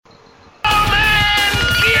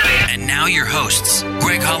hosts,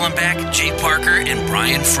 Greg Hollenbeck, Jay Parker, and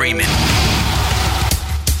Brian Freeman.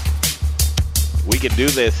 We can do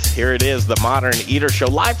this. Here it is, the Modern Eater Show,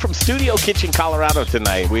 live from Studio Kitchen, Colorado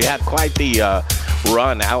tonight. We had quite the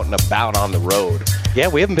run out and about on the road. Yeah,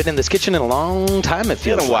 we haven't been in this kitchen in a long time, it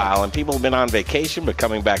feels It's been a while, like. and people have been on vacation, but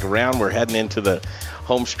coming back around, we're heading into the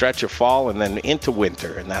home stretch of fall and then into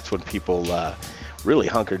winter, and that's when people really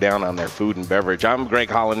hunker down on their food and beverage. I'm Greg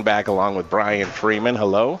Hollenbeck along with Brian Freeman.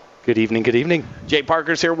 Hello. Good evening, good evening. Jay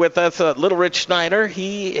Parker's here with us. Little Rich Schneider,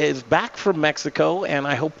 he is back from Mexico, and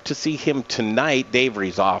I hope to see him tonight. Dave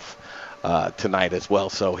Ree's off tonight as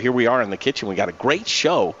well. So here we are in the kitchen. We got a great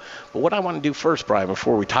show. But what I want to do first, Brian,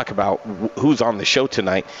 before we talk about who's on the show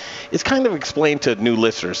tonight, is kind of explain to new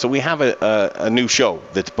listeners. So we have a new show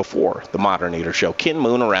that's before the Modern Eater Show. Ken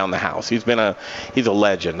Moon Around the House. He's a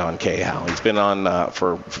legend on KHAL. He's been on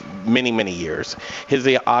for many, many years. His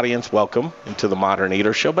audience, welcome into the Modern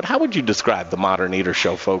Eater Show. But how would you describe the Modern Eater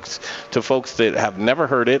Show, folks, to folks that have never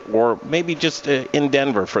heard it or maybe just in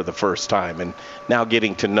Denver for the first time and now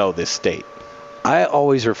getting to know this state? I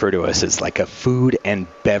always refer to us as like a food and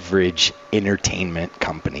beverage entertainment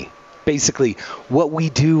company. Basically, what we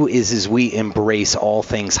do is we embrace all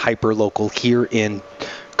things hyper-local here in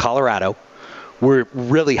Colorado. We're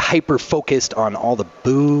really hyper-focused on all the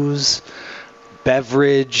booze,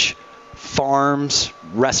 beverage, farms,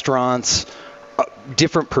 restaurants,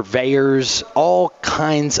 different purveyors, all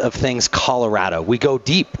kinds of things Colorado. We go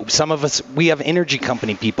deep. Some of us, we have energy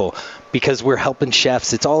company people because we're helping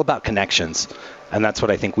chefs. It's all about connections, and that's what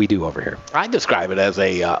I think we do over here. I describe it as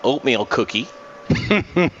a oatmeal cookie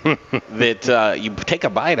that you take a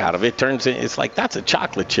bite out of. It turns in, it's like, that's a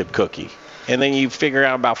chocolate chip cookie. And then you figure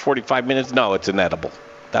out about 45 minutes, no, it's inedible.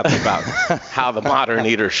 That's about how the Modern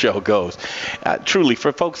Eater Show goes. Truly,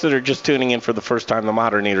 for folks that are just tuning in for the first time, the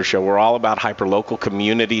Modern Eater Show, we're all about hyperlocal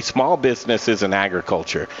community, small businesses, and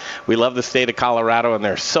agriculture. We love the state of Colorado, and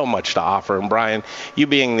there's so much to offer. And Brian, you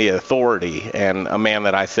being the authority and a man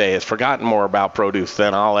that I say has forgotten more about produce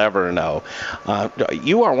than I'll ever know,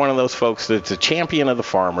 you are one of those folks that's a champion of the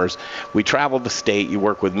farmers. We travel the state. You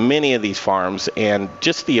work with many of these farms, and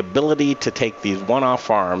just the ability to take these one-off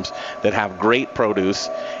farms that have great produce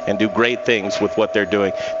and do great things with what they're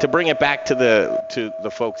doing, to bring it back to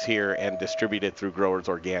the folks here and distribute it through Growers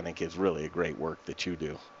Organic is really a great work that you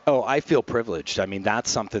do. Oh, I feel privileged. I mean,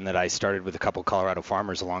 that's something that I started with a couple Colorado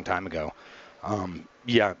farmers a long time ago.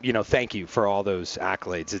 Thank you for all those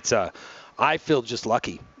accolades. It's I feel just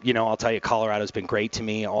lucky. I'll tell you, Colorado's been great to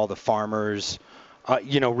me. All the farmers,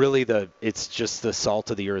 really it's just the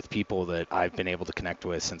salt of the earth people that I've been able to connect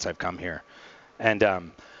with since I've come here,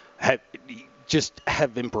 and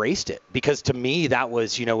have embraced it, because to me that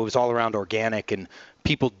was, it was all around organic and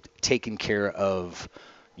people taking care of,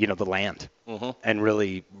 the land, and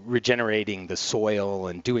really regenerating the soil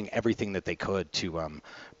and doing everything that they could to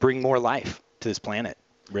bring more life to this planet.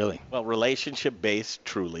 Really? Well, relationship-based,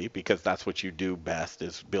 truly, because that's what you do best,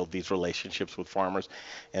 is build these relationships with farmers.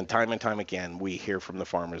 And time again, we hear from the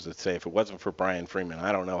farmers that say, if it wasn't for Brian Freeman,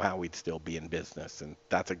 I don't know how we'd still be in business. And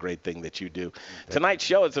that's a great thing that you do. Tonight's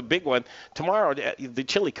show is a big one. Tomorrow, the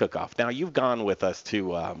chili cook-off. Now, you've gone with us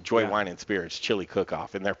to Joy Wine and Spirits Chili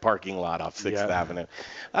Cook-Off in their parking lot off 6th Avenue.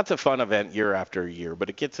 That's a fun event year after year, but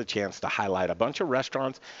it gets a chance to highlight a bunch of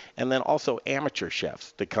restaurants and then also amateur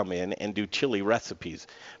chefs to come in and do chili recipes.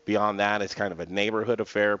 Beyond that, it's kind of a neighborhood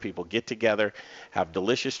affair. People get together, have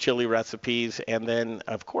delicious chili recipes, and then,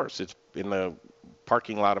 of course, it's in the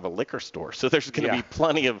parking lot of a liquor store. So there's going to be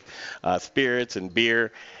plenty of spirits and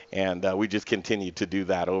beer, and we just continue to do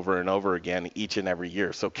that over and over again each and every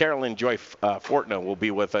year. So Carolyn Joy Fortna will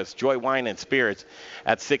be with us, Joy Wine and Spirits,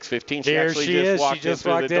 at 6:15. She just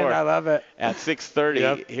walked in. I love it. At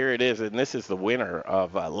 6:30, here it is, and this is the winner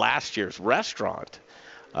of last year's restaurant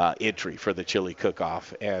entry for the chili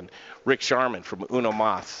cook-off. And Rick Sharman from Uno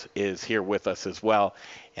Mas is here with us as well.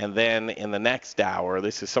 And then in the next hour,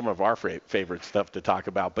 this is some of our favorite stuff to talk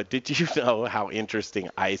about, but did you know how interesting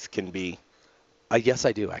ice can be? Yes,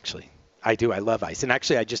 I do, actually. I do. I love ice. And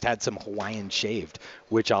actually, I just had some Hawaiian shaved,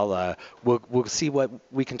 which we'll see what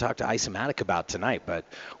we can talk to Isomatic about tonight. But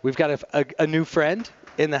we've got a new friend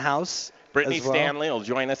in the house. Brittany Stanley will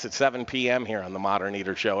join us at 7 p.m. here on the Modern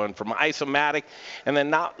Eater Show. And from Isomatic, and then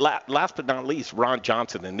last but not least, Ron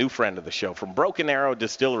Johnson, a new friend of the show from Broken Arrow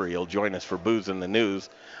Distillery, will join us for Booze in the News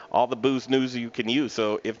all the booze news you can use.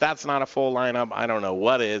 So if that's not a full lineup, I don't know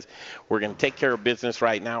what is. We're going to take care of business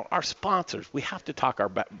right now. Our sponsors, we have to talk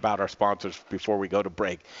about our sponsors before we go to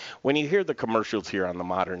break. When you hear the commercials here on the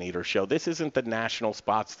Modern Eater Show, this isn't the national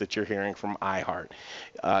spots that you're hearing from iHeart.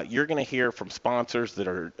 You're going to hear from sponsors that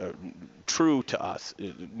are true to us,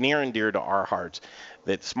 near and dear to our hearts,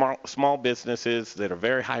 that small businesses that are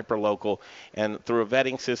very hyper-local, and through a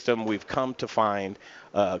vetting system, we've come to find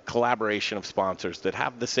a collaboration of sponsors that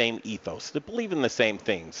have the same ethos, that believe in the same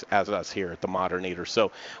things as us here at the Modern Eater.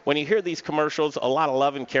 So when you hear these commercials, a lot of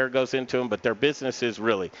love and care goes into them, but their businesses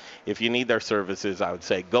really, if you need their services, I would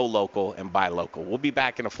say go local and buy local. We'll be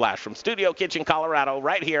back in a flash from Studio Kitchen, Colorado,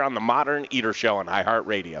 right here on the Modern Eater Show on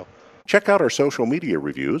iHeartRadio. Check out our social media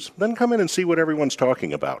reviews, then come in and see what everyone's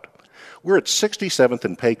talking about. We're at 67th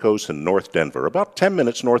and Pecos in North Denver, about 10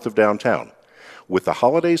 minutes north of downtown. With the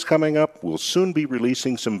holidays coming up, we'll soon be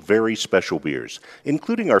releasing some very special beers,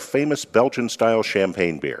 including our famous Belgian-style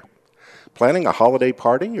champagne beer. Planning a holiday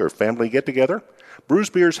party or family get-together? Brews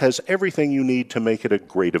Beers has everything you need to make it a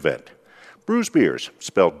great event. Brews Beers,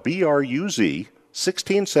 spelled B-R-U-Z,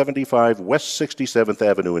 1675 West 67th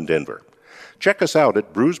Avenue in Denver. Check us out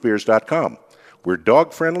at brewsbeers.com. We're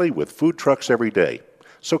dog-friendly with food trucks every day.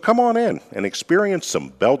 So come on in and experience some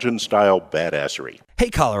Belgian-style badassery.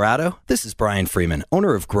 Hey, Colorado. This is Brian Freeman,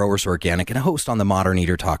 owner of Growers Organic and a host on the Modern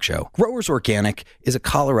Eater Talk Show. Growers Organic is a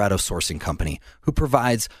Colorado sourcing company who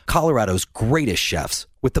provides Colorado's greatest chefs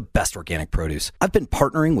with the best organic produce. I've been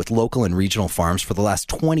partnering with local and regional farms for the last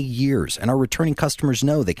 20 years, and our returning customers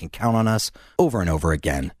know they can count on us over and over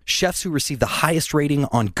again. Chefs who receive the highest rating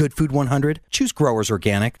on Good Food 100 choose Growers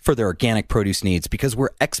Organic for their organic produce needs because we're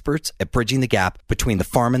experts at bridging the gap between the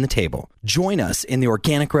farm and the table. Join us in the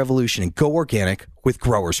organic revolution and go organic with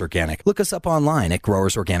Growers Organic. Look us up online at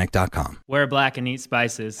growersorganic.com. Wear black and eat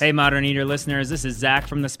spices. Hey, Modern Eater listeners, this is Zach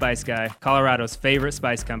from The Spice Guy, Colorado's favorite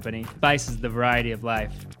spice company. Spice is the variety of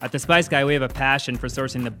life. At The Spice Guy, we have a passion for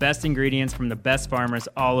sourcing the best ingredients from the best farmers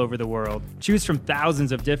all over the world. Choose from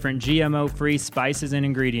thousands of different GMO-free spices and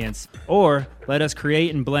ingredients, or let us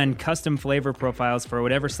create and blend custom flavor profiles for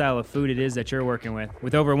whatever style of food it is that you're working with.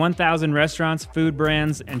 With over 1,000 restaurants, food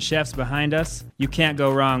brands, and chefs behind us, you can't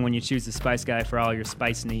go wrong when you choose The Spice Guy for all your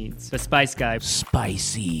spice needs. The Spice Guy.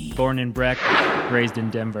 Spicy. Born in Breck, raised in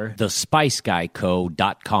Denver.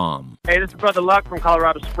 TheSpiceGuyCo.com. Hey, this is Brother Luck from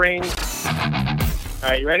Colorado Springs. All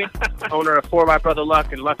right, you ready? Owner of 4 by Brother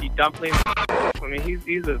Luck and Lucky Dumplings. I mean,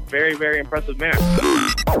 he's a very, very impressive man.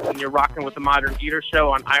 And you're rocking with the Modern Eater Show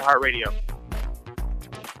on iHeartRadio.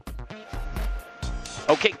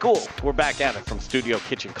 Okay, cool. We're back at it from Studio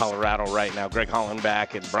Kitchen, Colorado right now. Greg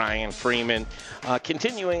Hollenbach and Brian Freeman.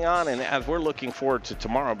 Continuing on, and as we're looking forward to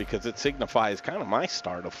tomorrow because it signifies kind of my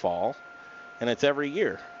start of fall, and it's every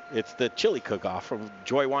year. It's the chili cook-off from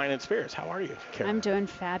Joy Wine and Spirits. How are you, Carolyn? I'm doing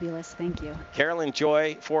fabulous, thank you. Carolyn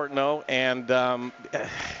Joy Fortno, and how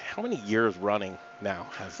many years running now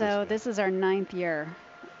has this is our 9th year.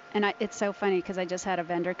 And it's so funny because I just had a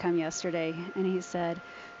vendor come yesterday, and he said,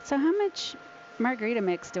 so how much margarita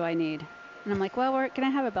mix do I need? And I'm like, well, we're going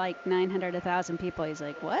to have about like 900, 1,000 people. He's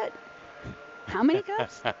like, what? How many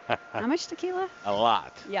cups? How much tequila? A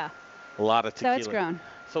lot. Yeah. A lot of tequila. So it's grown.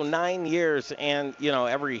 So 9 years, and,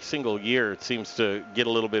 every single year it seems to get a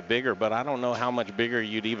little bit bigger, but I don't know how much bigger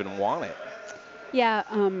you'd even want it. Yeah,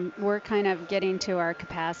 we're kind of getting to our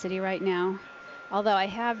capacity right now. Although I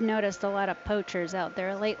have noticed a lot of poachers out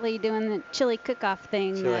there lately doing the chili cook-off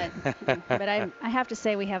thing. Sure. But I have to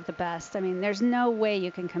say we have the best. I mean, there's no way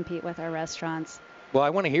you can compete with our restaurants. Well, I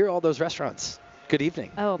want to hear all those restaurants. Good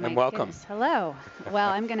evening. Oh, my and welcome. goodness. Hello. Well,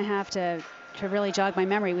 I'm going to have to really jog my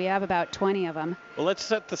memory. We have about 20 of them. Well, let's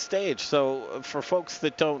set the stage. So for folks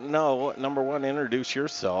that don't know, number one, introduce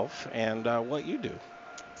yourself and what you do.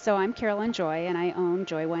 So I'm Carolyn Joy, and I own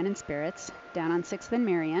Joy Wine and Spirits down on 6th and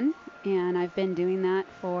Marion. And I've been doing that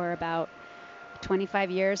for about 25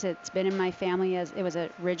 years. It's been in my family as it was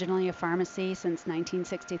originally a pharmacy since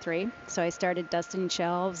 1963. So I started dusting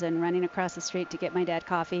shelves and running across the street to get my dad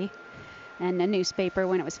coffee and a newspaper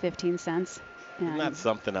when it was 15 cents. Isn't that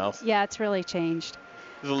something else? Yeah, it's really changed.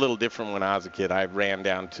 It was a little different when I was a kid. I ran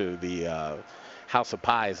down to the House of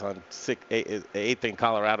Pies on 8th in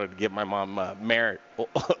Colorado to get my mom Merit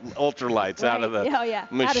ultralights out of the machine.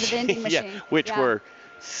 Out of the vending machine. Yeah, which were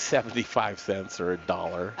 75 cents or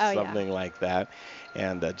 $1, something like that.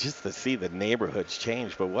 And just to see the neighborhoods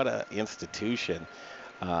change, but what an institution.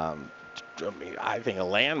 I think a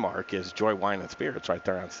landmark is Joy Wine and Spirits right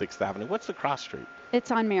there on 6th Avenue. What's the cross street? It's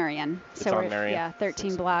on Marion. It's on Marion? Yeah,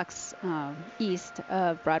 13 blocks east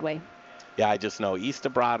of Broadway. Yeah, I just know east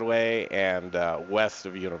of Broadway and west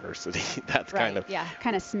of University. That's Right. kind of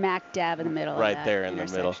Kind of smack dab in the middle right of that there in the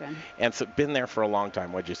middle. intersection. And so been there for a long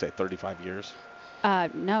time. What'd you say, 35 years?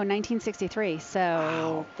 No, 1963, so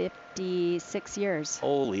Wow. 56 years.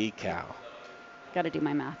 Holy cow. Got to do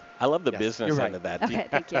my math. I love the Yes, business you're end right. of that. Okay,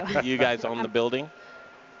 thank you. You guys own the building?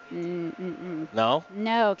 Mm-mm. No?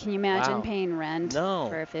 No, can you imagine Wow. paying rent No.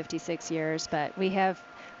 for 56 years? But we have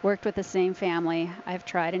worked with the same family. I've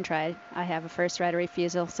tried and tried. I have a first right of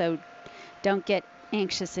refusal, so don't get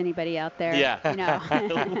anxious, anybody out there. Yeah. You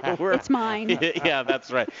know, it's mine. Yeah, that's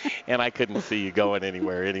right. And I couldn't see you going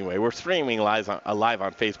anywhere anyway. We're streaming live on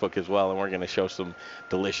Facebook as well, and we're going to show some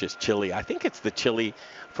delicious chili. I think it's the chili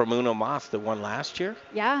from Uno Mas that won last year.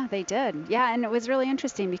 Yeah, they did. Yeah, and it was really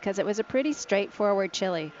interesting because it was a pretty straightforward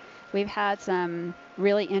chili. We've had some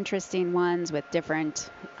really interesting ones with different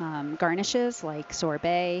garnishes like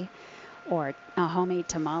sorbet or homemade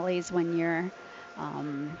tamales one year,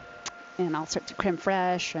 and all sorts of creme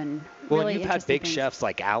fraiche and Well, really you've had interesting big things. chefs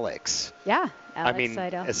like Alex. Yeah, Alex I mean,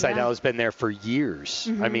 Seidel. Seidel's been there for years.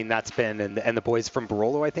 I mean, that's been, and the boys from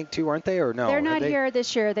Barolo, I think, too, aren't they? Or no? They're Have not they? here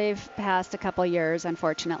this year. They've passed a couple years,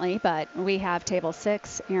 unfortunately, but we have table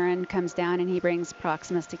 6. Aaron comes down and he brings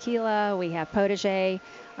Proximus tequila. We have Potager.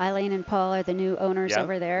 Eileen and Paul are the new owners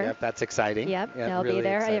over there. Yep, that's exciting. Yep, they'll really be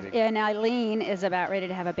there. exciting. And Eileen is about ready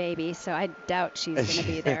to have a baby, so I doubt she's going to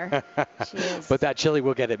be there. She is. But that chili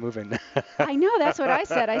will get it moving. I know, that's what I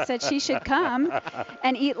said. I said she should come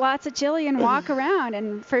and eat lots of chili and walk around,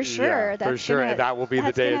 and for sure. Yeah, that's for sure. Gonna, and that will be the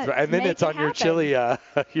that's day. gonna And then make it's on it your happen. chili. Your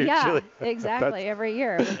Yeah, chili. exactly. Every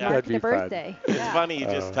year. We mark That'd the be fun. birthday. It's Yeah. funny you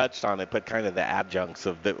just touched on it, but kind of the adjuncts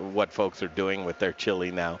of what folks are doing with their chili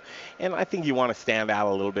now. And I think you want to stand out a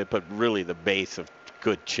little bit, but really the base of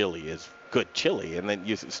good chili is good chili, and then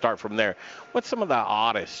you start from there. What's some of the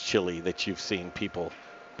oddest chili that you've seen people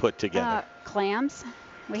put together? Clams.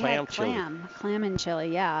 We Clam had chili. clam and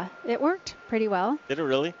chili. Yeah, it worked pretty well. Did it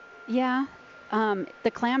really? Yeah.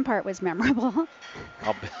 The clam part was memorable.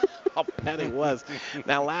 I'll bet it was.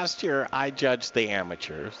 Now, last year I judged the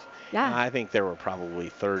amateurs. Yeah. And I think there were probably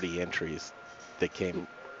 30 entries that came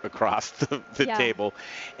across the Yeah. table,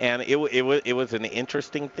 and it was an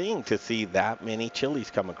interesting thing to see that many chilies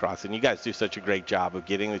come across. And you guys do such a great job of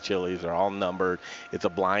getting the chilies. They're all numbered. It's a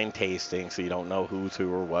blind tasting, so you don't know who's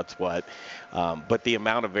who or what's what. But the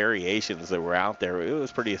amount of variations that were out there, it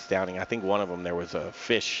was pretty astounding. I think one of them, there was a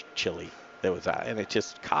fish chili that was out, and it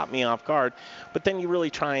just caught me off guard. But then you really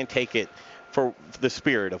try and take it for the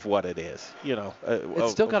spirit of what it is, you know.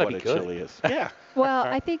 It's still got to be good. Chili is. Yeah. Well,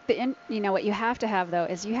 I think what you have to have though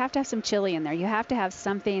is you have to have some chili in there. You have to have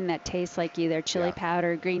something that tastes like either chili Yeah.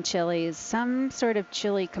 powder, green chilies, some sort of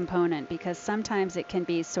chili component, because sometimes it can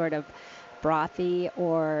be sort of brothy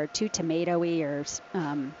or too tomatoey or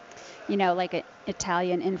like an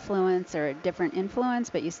Italian influence or a different influence,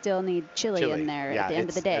 but you still need chili in there Yeah, at the end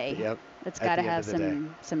of the it's- day. yep. It's At got to the end have of the day.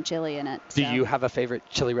 some chili in it. Do so. you have a favorite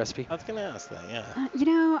chili recipe? I was going to ask that,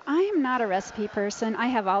 yeah. I am not a recipe person. I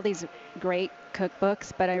have all these great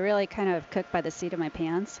cookbooks, but I really kind of cook by the seat of my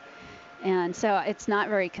pants. And so it's not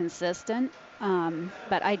very consistent.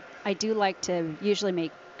 But I do like to usually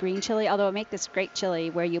make green chili, although I make this great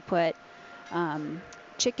chili where you put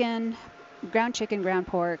chicken, ground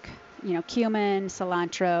pork, cumin,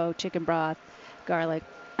 cilantro, chicken broth, garlic,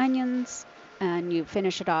 onions, and you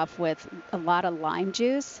finish it off with a lot of lime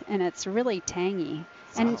juice, and it's really tangy.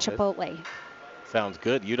 And Sounds good. chipotle. Sounds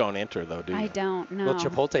good. You don't enter, though, do you? I don't know. Well,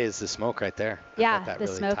 chipotle is the smoke right there. I Yeah, bet that the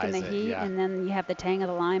really smoke and the ties it, heat, yeah. and then you have the tang of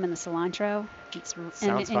the lime and the cilantro. Sounds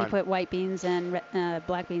and you fun. put white beans and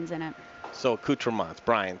black beans in it. So, accoutrements.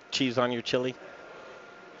 Brian, cheese on your chili?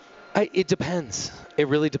 It depends. It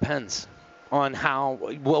really depends on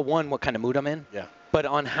what kind of mood I'm in. Yeah. But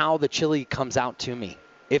on how the chili comes out to me.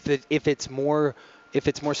 If it's more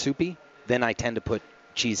soupy, then I tend to put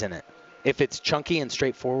cheese in it. If it's chunky and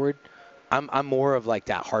straightforward, I'm more of like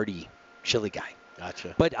that hearty chili guy.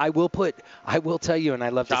 Gotcha. But I will tell you, and I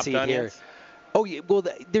love Chopped to see it here. onions? Oh yeah, well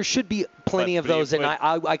there should be plenty But of do you those, and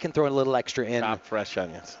put- I can throw a little extra in. Chopped fresh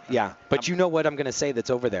onions. Yeah, but you know what I'm gonna say that's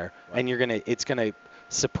over there, and it's gonna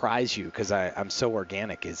surprise you because I'm so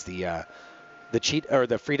organic. Is the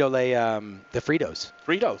Frito-Lay, the Fritos.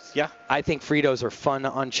 Fritos, yeah. I think Fritos are fun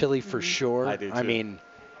on chili for sure. I do, too. I mean,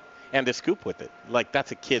 And to scoop with it. Like,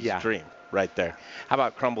 that's a kid's Yeah. dream right there. How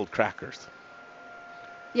about crumbled crackers?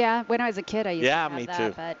 Yeah, when I was a kid, I used to have me that,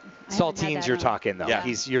 too. but I haven't had Saltines that you're in a- talking, though. Yeah.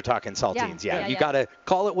 You're talking saltines. Yeah, yeah, you yeah. got to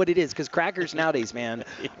call it what it is, because crackers nowadays, man,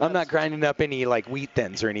 I'm not grinding up any, like, wheat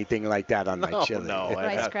thins or anything like that on my chili. No,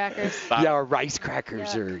 Rice crackers. Yeah, or rice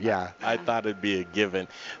crackers I thought it'd be a given.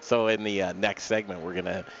 So in the next segment, we're going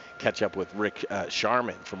to catch up with Rick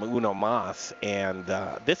Sharman from Uno Mas, and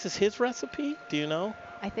this is his recipe. Do you know?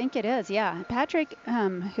 I think it is, yeah. Patrick,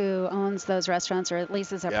 who owns those restaurants, or at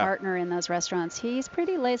least is a partner in those restaurants, he's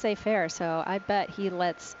pretty laissez-faire, so I bet he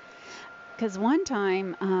lets, because one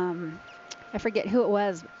time, I forget who it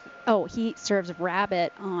was, he serves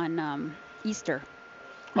rabbit on Easter.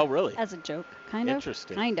 Oh, really? As a joke, kind of.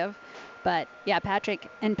 Interesting. Kind of. But, yeah,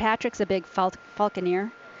 Patrick's a big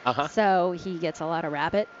falconer, so he gets a lot of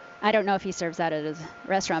rabbit. I don't know if he serves that at his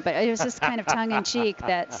restaurant, but it was just kind of tongue-in-cheek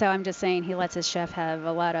so I'm just saying he lets his chef have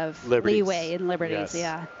a lot of leeway and liberties,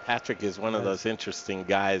 yeah. Patrick is one of those interesting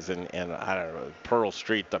guys, and I don't know, Pearl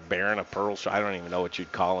Street, the Baron of Pearl Street, I don't even know what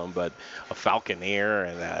you'd call him, but a falconer,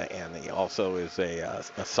 and he also is a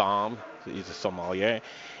som, he's a sommelier,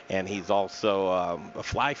 and he's also a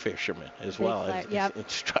fly fisherman as well.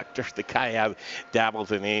 Instructor. The guy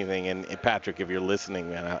dabbles in anything. And Patrick, if you're listening,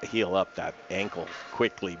 man, heal up that ankle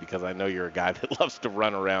quickly, because I know you're a guy that loves to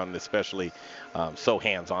run around, especially so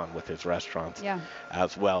hands-on with his restaurants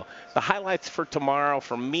as well. The highlights for tomorrow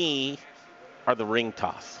for me are the ring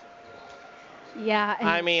toss. Yeah.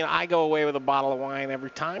 I mean, I go away with a bottle of wine every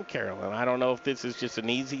time, Carolyn. I don't know if this is just an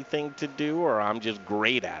easy thing to do or I'm just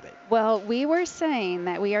great at it. Well, we were saying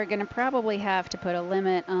that we are going to probably have to put a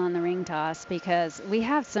limit on the ring toss, because we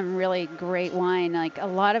have some really great wine, like a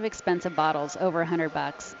lot of expensive bottles, over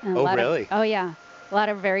 $100. And really? Yeah. A lot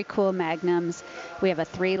of very cool magnums. We have a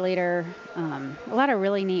 3-liter, a lot of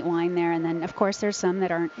really neat wine there. And then, of course, there's some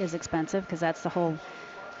that aren't as expensive, because that's the whole...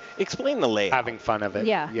 Explain the layout. Having fun of it.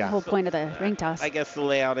 Yeah, the whole point of the ring toss. I guess the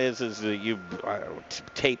layout is you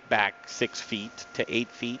tape back 6 feet to 8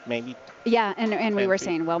 feet, maybe. Yeah, and we were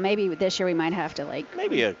saying, well, maybe this year we might have to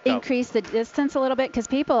increase the distance a little bit, because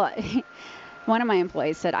people. One of my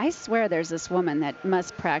employees said, I swear there's this woman that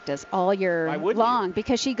must practice all year long,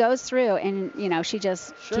 because she goes through and, she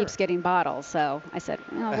just keeps getting bottles. So I said,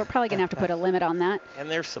 we're probably going to have to put a limit on that.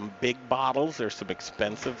 And there's some big bottles. There's some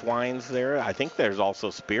expensive wines there. I think there's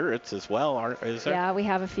also spirits as well, is there? Yeah, we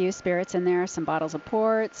have a few spirits in there, some bottles of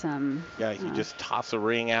port, some... Yeah, you just toss a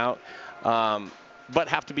ring out. But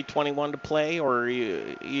have to be 21 to play, or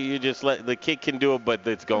you just let the kid can do it, but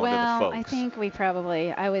it's going to the folks? I think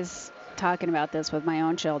I was talking about this with my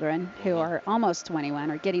own children, who are almost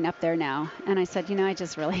 21 or getting up there now, and I said, I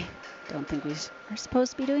just really don't think we are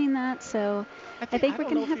supposed to be doing that, so I think we're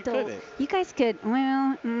going to have to... You guys could,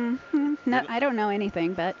 no, I don't know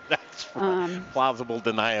anything, but... That's plausible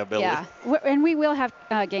deniability. Yeah, and we will have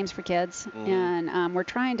games for kids, and we're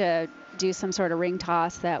trying to do some sort of ring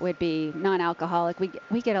toss that would be non-alcoholic.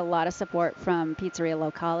 We get a lot of support from Pizzeria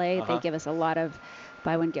Locale. They give us a lot of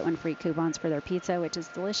buy one, get one free coupons for their pizza, which is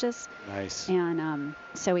delicious. Nice. And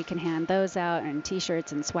so we can hand those out, and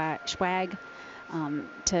T-shirts and swag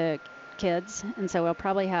to kids. And so we'll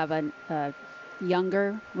probably have a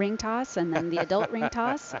younger ring toss, and then the adult ring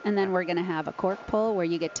toss. And then we're going to have a cork pull where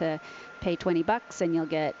you get to pay $20 and you'll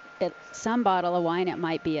get some bottle of wine. It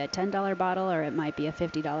might be a $10 bottle or it might be a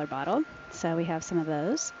 $50 bottle. So we have some of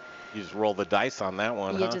those. You just roll the dice on that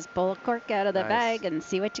one, You just pull a cork out of the bag and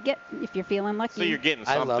see what you get if you're feeling lucky. So you're getting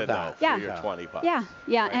something though for your $20. Yeah.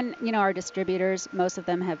 Right. And our distributors, most of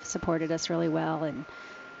them have supported us really well, and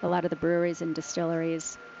a lot of the breweries and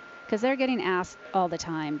distilleries, because they're getting asked all the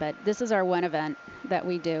time. But this is our one event that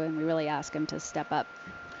we do, and we really ask them to step up.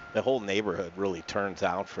 The whole neighborhood really turns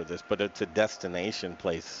out for this, but it's a destination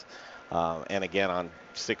place. And again, on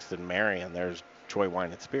 6th and Marion, there's Joy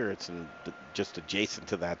Wine and Spirits, and just adjacent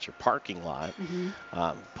to that's your parking lot.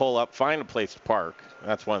 Pull up, find a place to park.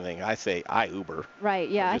 That's one thing. I say I Uber. Right,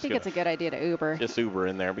 yeah, I think it's a good idea to Uber. Just Uber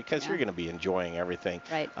in there, because you're going to be enjoying everything.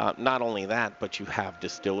 Right. Not only that, but you have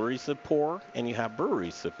distilleries that pour, and you have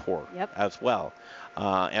breweries that pour as well.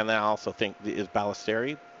 And then I also think, is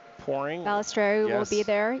Ballesteri pouring? Ballesteri will be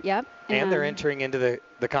there, yep. And they're entering into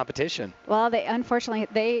the competition. Well, unfortunately,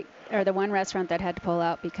 they are the one restaurant that had to pull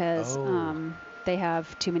out because they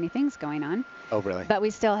have too many things going on. Oh, really? But we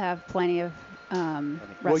still have plenty of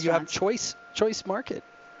restaurants. Well, you have Choice Market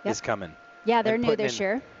is coming. Yeah, they're new this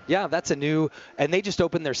year. Yeah, that's a new, and they just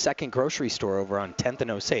opened their second grocery store over on 10th and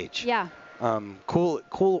Osage. Yeah.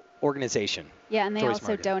 Cool organization. Yeah, and they Choice also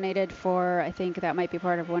Market. donated for, I think that might be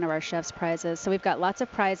part of one of our chef's prizes. So we've got lots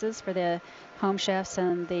of prizes for the home chefs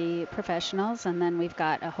and the professionals, and then we've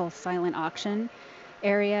got a whole silent auction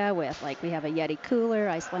area with, we have a Yeti cooler,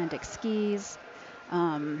 Icelandic skis,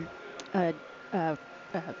 a, a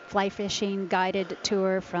fly fishing guided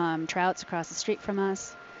tour from trouts across the street from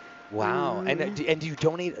us. Wow. And do you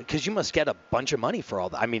donate? Because you must get a bunch of money for all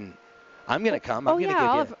that. I mean, I'm going to come. I'm Oh, going to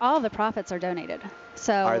yeah, give you. all of the profits are donated.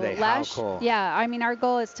 So Are they? How cool. Yeah, I mean, our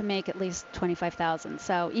goal is to make at least $25,000.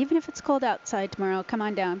 So even if it's cold outside tomorrow, come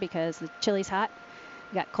on down because the chili's hot.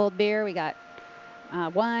 We got cold beer. We got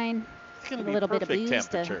wine. It's going to a be little bit of perfect booze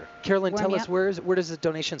temperature. Carolyn, warm tell me us up. where does the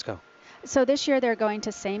donations go? So this year they're going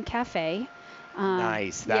to Same Cafe.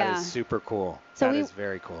 Nice. That is super cool. So that is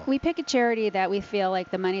very cool. We pick a charity that we feel like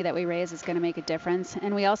the money that we raise is going to make a difference.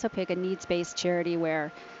 And we also pick a needs-based charity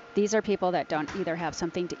where these are people that don't either have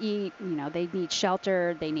something to eat, they need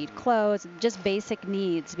shelter, they need clothes, just basic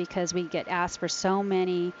needs, because we get asked for so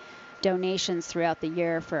many donations throughout the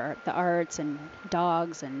year for the arts and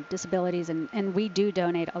dogs and disabilities. And we do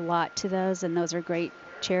donate a lot to those, and those are great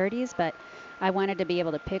charities. But I wanted to be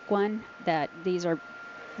able to pick one that these are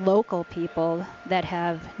local people that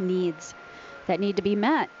have needs that need to be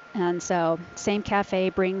met. And so Same Cafe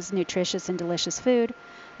brings nutritious and delicious food,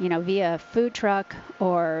 via food truck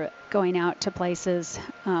or going out to places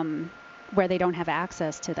where they don't have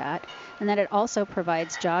access to that. And then it also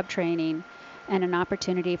provides job training and an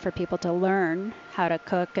opportunity for people to learn how to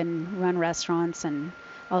cook and run restaurants, and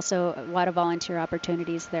also a lot of volunteer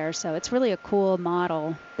opportunities there. So it's really a cool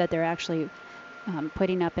model that they're actually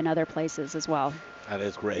putting up in other places as well. That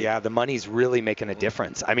is great. Yeah, the money's really making a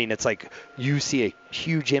difference. I mean, it's like you see a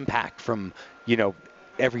huge impact from,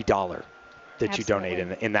 every dollar that you donate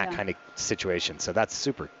in that kind of situation. So that's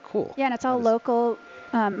super cool. Yeah, and it's all local.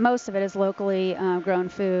 Most of it is locally grown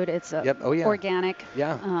food. It's organic.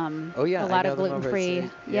 Yeah. A lot of gluten-free.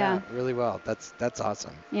 Yeah, really well. That's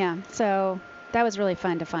awesome. Yeah, so that was really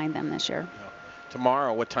fun to find them this year.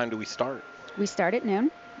 Tomorrow, what time do we start? We start at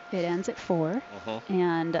noon. It ends at 4.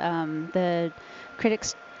 And the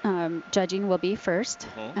critics judging will be first.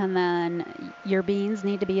 And then your beans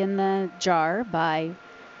need to be in the jar by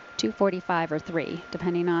 2:45 or 3,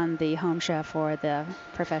 depending on the home chef or the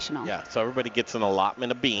professional. Yeah, so everybody gets an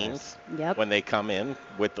allotment of beans when they come in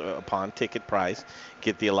with upon ticket price.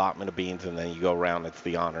 Get the allotment of beans, and then you go around. It's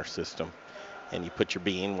the honor system, and you put your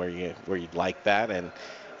bean where you'd like that,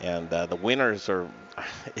 and the winners are.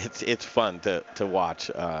 It's fun to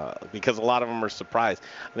watch because a lot of them are surprised.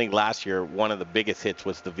 I think last year one of the biggest hits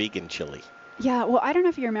was the vegan chili. Yeah, well, I don't know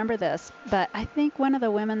if you remember this, but I think one of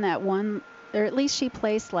the women that won, or at least she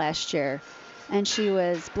placed last year, and she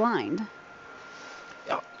was blind.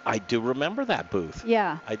 I do remember that booth.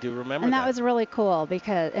 Yeah. I do remember and that was really cool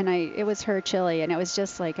because, it was her chili, and it was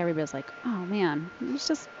just like, everybody was like, oh man, it was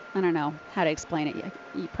just, I don't know how to explain it.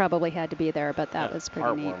 You probably had to be there, but that was pretty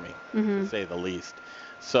heartwarming, neat. to say the least.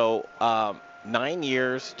 So 9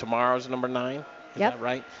 years, tomorrow's number 9. Is that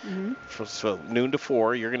right? So noon to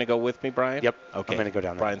 4. You're going to go with me, Brian? Yep. Okay. I'm going to go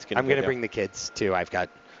down there. Brian's I'm going to bring the kids too. I've got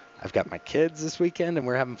my kids this weekend, and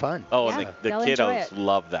we're having fun. Oh, and the kiddos it.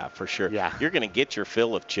 love that for sure. Yeah. You're going to get your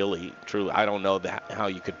fill of chili. Truly, I don't know how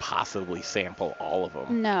you could possibly sample all of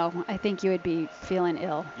them. No, I think you would be feeling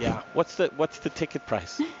ill. Yeah. What's the ticket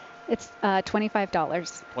price? It's $25.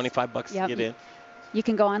 $25 to get in. You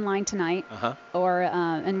can go online tonight, or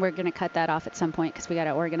and we're going to cut that off at some point because we got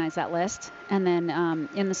to organize that list. And then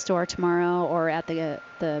in the store tomorrow, or at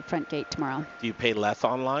the front gate tomorrow. Do you pay less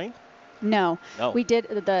online? No. We did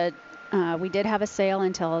we did have a sale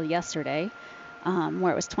until yesterday,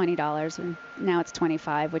 where it was $20, and now it's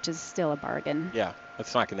 $25, which is still a bargain. Yeah,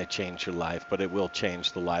 it's not going to change your life, but it will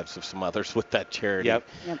change the lives of some others with that charity. Yep.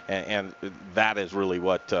 And that is really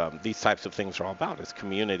what these types of things are all about, is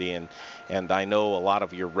community. And I know a lot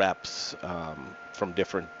of your reps from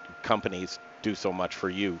different companies do so much for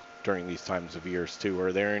you during these times of years too.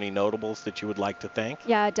 Are there any notables that you would like to thank?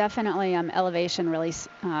 Yeah, definitely. Elevation really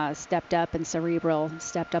stepped up, and Cerebral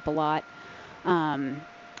stepped up a lot.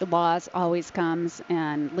 Laws always comes,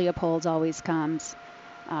 and Leopold's always comes.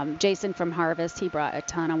 Jason from Harvest, he brought a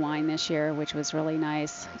ton of wine this year, which was really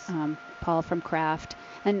nice. Paul from Craft.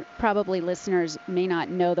 And probably listeners may not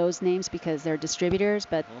know those names because they're distributors,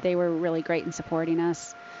 but they were really great in supporting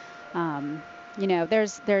us.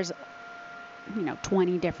 There's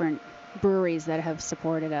 20 different breweries that have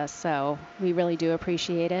supported us, so we really do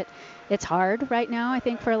appreciate it. It's hard right now, I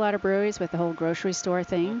think, for a lot of breweries with the whole grocery store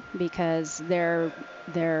thing, because their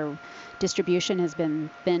distribution has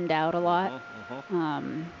been thinned out a lot.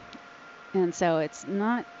 And so it's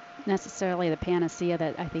not necessarily the panacea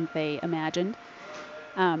that I think they imagined.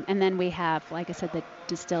 And then we have, like I said, the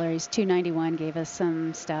distilleries. 291 gave us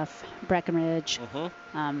some stuff. Breckenridge.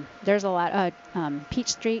 There's a lot. Peach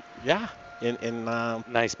Street. Yeah. in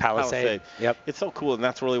Nice Palisade. Yep. It's so cool, and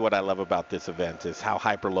that's really what I love about this event is how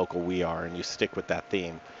hyper-local we are, and you stick with that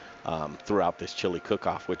theme throughout this chili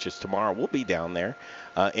cook-off, which is tomorrow. We'll be down there.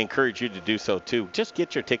 Encourage you to do so, too. Just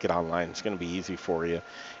get your ticket online. It's going to be easy for you.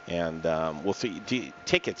 And we'll see.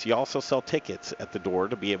 Tickets. You also sell tickets at the door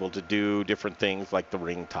to be able to do different things like the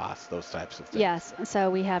ring toss, those types of things. Yes. So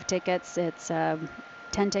we have tickets. It's 10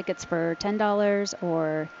 tickets for $10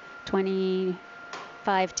 or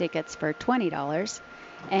 25 tickets for $20.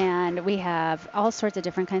 And we have all sorts of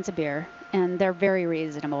different kinds of beer, and they're very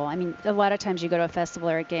reasonable. I mean, a lot of times you go to a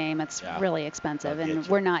festival or a game, it's really expensive, and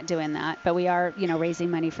we're not doing that. But we are,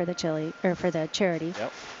 raising money for the charity.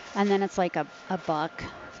 Yep. And then it's like a buck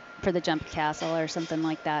for the jump castle or something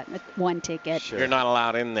like that. One ticket. Sure. You're not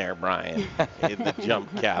allowed in there, Brian, in the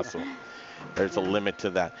jump castle. There's a limit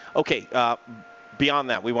to that. Okay.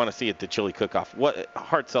 Beyond that, we want to see at the chili cook-off. What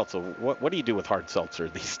hard seltzer? What do you do with hard seltzer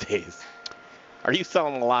these days? Are you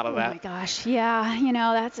selling a lot of that? Oh my gosh, yeah.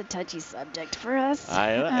 That's a touchy subject for us.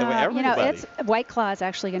 I know. Everybody. It's White Claw is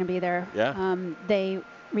actually going to be there. Yeah. They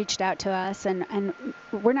reached out to us, and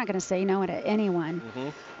we're not going to say no to anyone.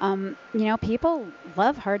 Mm-hmm. People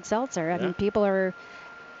love hard seltzer. I mean, people are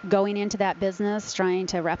going into that business trying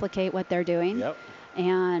to replicate what they're doing. Yep.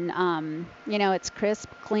 And, it's crisp,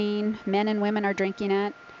 clean. Men and women are drinking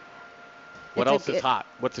it. What else is hot?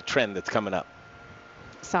 What's a trend that's coming up?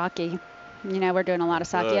 Sake. We're doing a lot of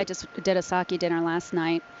sake. Good. I just did a sake dinner last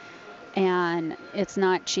night, and it's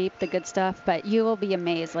not cheap, the good stuff, but you will be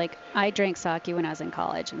amazed. Like, I drank sake when I was in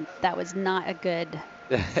college, and that was not a good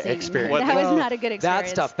experience. That was not a good experience. That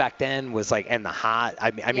stuff back then was like, and the hot. I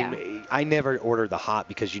mean, I never ordered the hot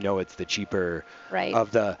because it's the cheaper of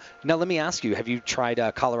the. Now, let me ask you: have you tried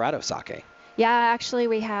Colorado sake? Yeah, actually,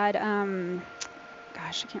 we had.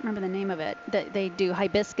 Gosh, I can't remember the name of it. They do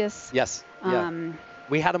hibiscus. Yes.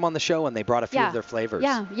 We had them on the show, and they brought a few of their flavors.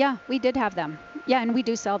 Yeah, we did have them. Yeah, and we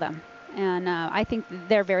do sell them. And I think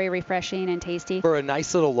they're very refreshing and tasty. For a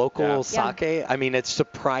nice little local sake, I mean, it's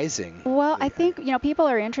surprising. Well, I think, people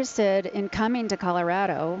are interested in coming to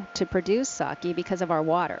Colorado to produce sake because of our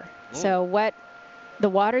water. So the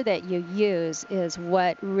water that you use is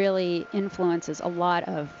what really influences a lot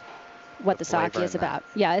of what the sake is about.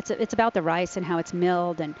 Yeah, it's about the rice and how it's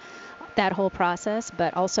milled and that whole process,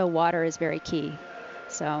 but also water is very key.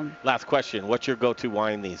 So. Last question. What's your go-to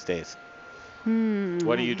wine these days?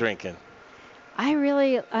 What are you drinking?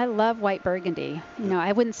 I love white Burgundy.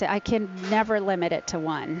 I wouldn't say I can never limit it to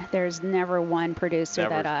one. There's never one producer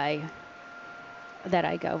that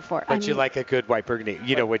I go for. But you like a good white Burgundy,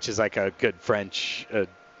 which is like a good French.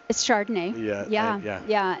 It's Chardonnay.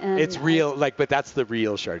 Yeah. And it's real, but that's the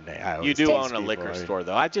real Chardonnay. You do own a liquor store,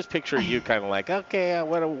 though. I just picture you kind of like, okay,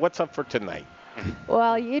 what's up for tonight?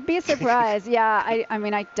 Well, you'd be surprised. Yeah, I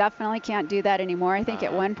mean, I definitely can't do that anymore. I think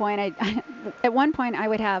at one point I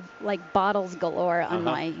would have like bottles galore on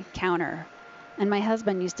my counter, and my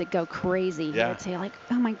husband used to go crazy. He would say like,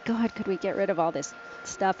 "Oh my God, could we get rid of all this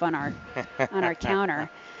stuff on our counter?"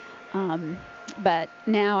 But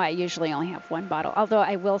now I usually only have one bottle. Although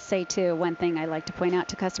I will say too, one thing I like to point out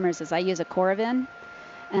to customers is I use a Coravin,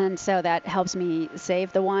 and so that helps me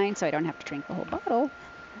save the wine, so I don't have to drink the whole bottle.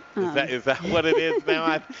 Is that what it is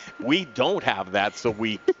now? We don't have that, so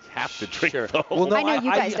we have to drink the whole. Well, no, I know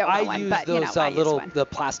you guys don't want one, but I use those the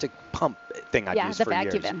plastic pump thing I've used for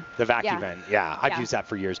years. The Vacuven. Yeah, I've used that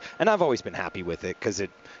for years, and I've always been happy with it because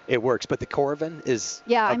it works. But the Coravin is.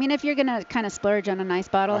 Yeah, I mean, if you're gonna kind of splurge on a nice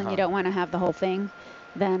bottle and you don't want to have the whole thing,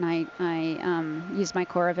 then I use my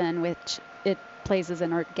Coravin, which it places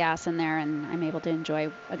inert gas in there, and I'm able to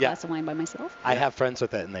enjoy a glass of wine by myself. I have friends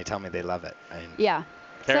with it, and they tell me they love it. Yeah.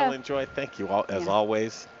 Carolyn Joy, thank you as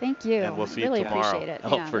always. Thank you. And we'll see really you tomorrow. Appreciate it.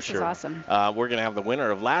 Oh, yeah, for this sure. is awesome. We're going to have the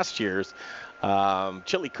winner of last year's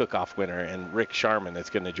chili cook-off winner, and Rick Sharman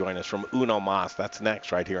is going to join us from Uno Mas. That's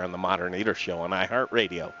next right here on the Modern Eater Show on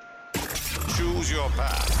iHeartRadio. Choose your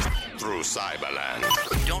path through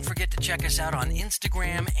Cyberland. Don't forget to check us out on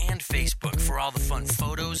Instagram and Facebook for all the fun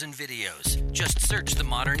photos and videos. Just search The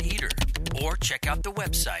Modern Eater or check out the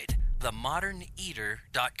website,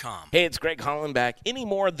 themoderneater.com. Hey, it's Greg Hollenbach.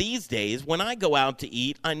 Anymore these days, when I go out to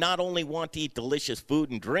eat, I not only want to eat delicious food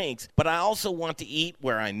and drinks, but I also want to eat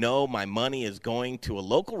where I know my money is going to a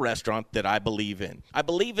local restaurant that I believe in. I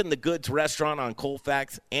believe in the Goods restaurant on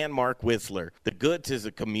Colfax and Mark Whistler. The Goods is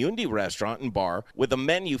a community restaurant and bar with a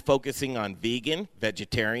menu focusing on vegan,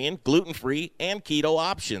 vegetarian, gluten-free, and keto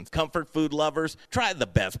options. Comfort food lovers, try the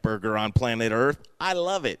best burger on planet Earth. I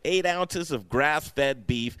love it. 8 ounces of grass-fed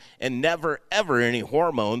beef and and never, ever any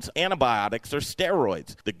hormones, antibiotics, or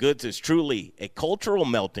steroids. The Goods is truly a cultural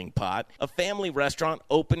melting pot, a family restaurant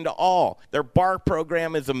open to all. Their bar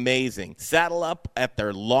program is amazing. Saddle up at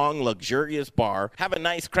their long, luxurious bar, have a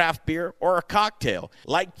nice craft beer or a cocktail.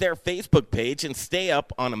 Like their Facebook page and stay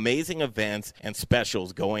up on amazing events and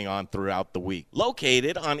specials going on throughout the week.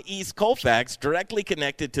 Located on East Colfax, directly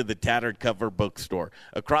connected to the Tattered Cover Bookstore,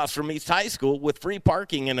 across from East High School with free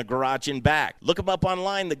parking and a garage in back. Look them up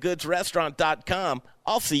online, thegoodsrestaurant.com.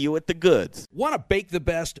 I'll see you at the Goods. Want to bake the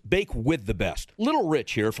best? Bake with the best. Little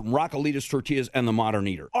Rich here from Raquelitas Tortillas and the Modern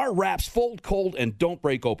Eater. Our wraps fold cold and don't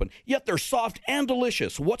break open, yet they're soft and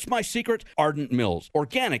delicious. What's my secret? Ardent Mills.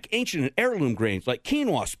 Organic, ancient, and heirloom grains like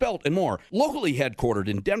quinoa, spelt, and more. Locally headquartered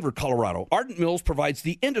in Denver, Colorado, Ardent Mills provides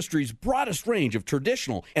the industry's broadest range of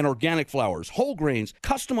traditional and organic flours, whole grains,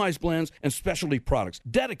 customized blends, and specialty products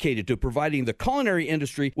dedicated to providing the culinary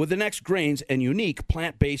industry with the next grains and unique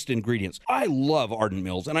plant-based ingredients. I love Ardent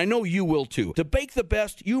Mills, and I know you will too. To bake the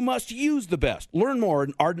best, you must use the best. Learn more at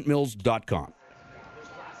ardentmills.com.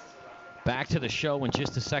 Back to the show in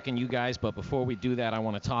just a second, you guys, but before we do that, I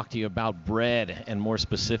want to talk to you about bread, and more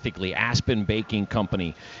specifically, Aspen Baking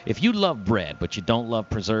Company. If you love bread, but you don't love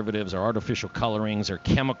preservatives or artificial colorings or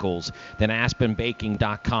chemicals, then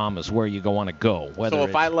aspenbaking.com is where you want to go. So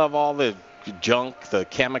if I love all the junk, the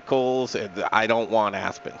chemicals, I don't want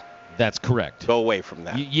Aspen. That's correct. Go away from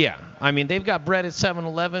that. Yeah. I mean, they've got bread at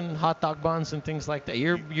 7-Eleven, hot dog buns, and things like that.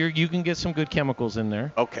 You can get some good chemicals in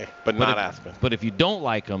there. Okay, but not Aspen. But if you don't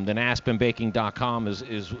like them, then aspenbaking.com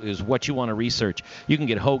is what you want to research. You can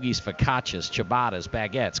get hoagies, focaccias, ciabattas,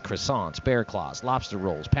 baguettes, croissants, bear claws, lobster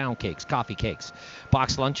rolls, pound cakes, coffee cakes,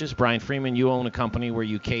 box lunches. Brian Freeman, you own a company where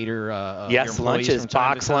you cater your employees lunches, from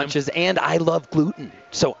time box to time. lunches, and I love gluten.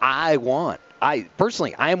 So I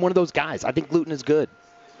personally, I am one of those guys. I think gluten is good.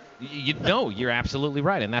 You're absolutely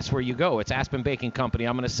right, and that's where you go. It's Aspen Baking Company.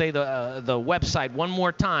 I'm going to say the website one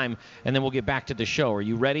more time, and then we'll get back to the show. Are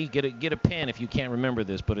you ready? Get a pen if you can't remember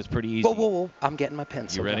this, but it's pretty easy. Whoa. I'm getting my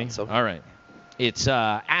pencil. You ready? Down, so. All right. It's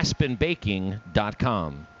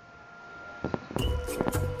aspenbaking.com.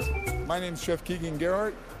 My name's Chef Keegan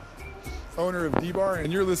Gerhardt, owner of D-Bar,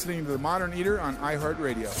 and you're listening to The Modern Eater on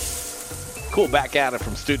iHeartRadio. Cool, back at it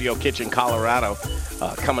from Studio Kitchen, Colorado.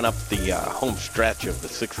 Coming up the home stretch of the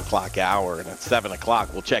 6 o'clock hour, and at 7 o'clock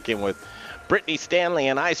we'll check in with Brittany Stanley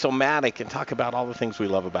and Ice-O-Matic and talk about all the things we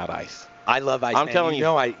love about ice. I love ice. I'm telling you.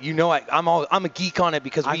 I'm a geek on it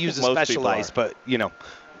because we use a special ice, but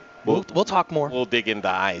we'll talk more. We'll dig into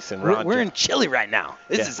ice. And we're in Chile right now.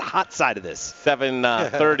 This is the hot side of this.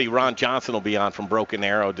 7:30, Ron Johnson will be on from Broken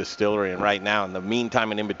Arrow Distillery. And right now, in the meantime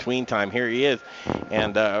and in between time, here he is.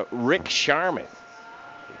 And Rick Sharman.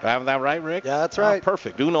 Do I have that right, Rick? Yeah, that's right. Oh,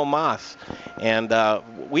 perfect. Uno Mas. And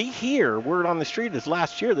we hear, word on the street is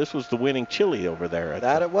last year this was the winning chili over there.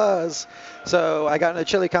 It was. So I got in a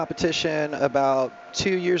chili competition about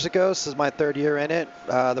 2 years ago. This is my third year in it.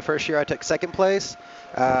 The first year I took second place.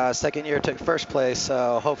 Second year took first place,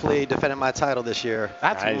 so hopefully defending my title this year.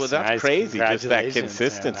 That's crazy, just that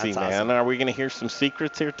consistency, man. Awesome. Are we going to hear some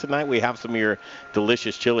secrets here tonight? We have some of your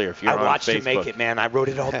delicious chili. If you're I watched on Facebook. you make it, man. I wrote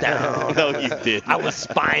it all down. No, you did. I was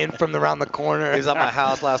spying from around the corner. He was at my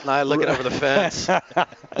house last night looking over the fence.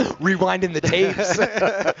 Rewinding the tapes.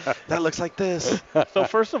 That looks like this. So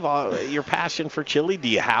first of all, your passion for chili, do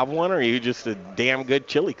you have one, or are you just a damn good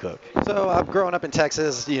chili cook? So I'm growing up in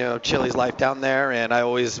Texas, chili's life down there, and I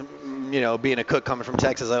always, being a cook coming from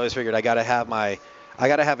Texas, I always figured I got to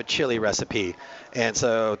have a chili recipe. And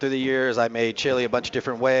so through the years, I made chili a bunch of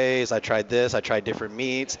different ways. I tried different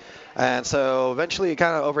meats. And so eventually,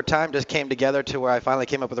 kind of over time, just came together to where I finally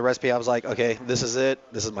came up with a recipe. I was like, okay, this is it.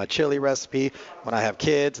 This is my chili recipe. When I have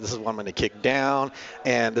kids, this is what I'm going to kick down.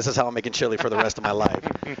 And this is how I'm making chili for the rest of my life.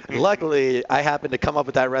 Luckily, I happened to come up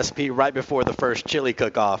with that recipe right before the first chili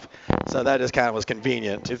cook-off. So that just kind of was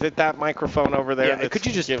convenient. Is it that microphone over there? Yeah, could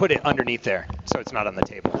you just put it underneath there so it's not on the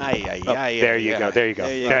table? There you go. There you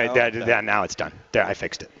go. Now it's done. There, I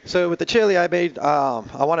fixed it. So with the chili I made,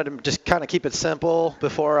 I wanted to just kind of keep it simple.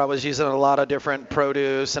 Before I was using a lot of different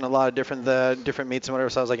produce and a lot of different meats and whatever.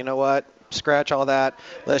 So I was like, you know what? Scratch all that.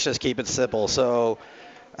 Let's just keep it simple. So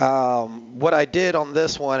what I did on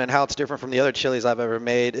this one and how it's different from the other chilies I've ever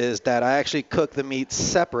made is that I actually cook the meat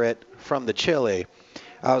separate from the chili.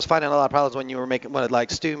 I was finding a lot of problems when you were making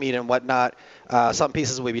like stew meat and whatnot. Some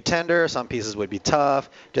pieces would be tender, some pieces would be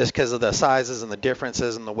tough, just because of the sizes and the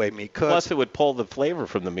differences and the way meat cooks. Plus, it would pull the flavor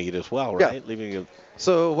from the meat as well, right? Yeah. Leaving it.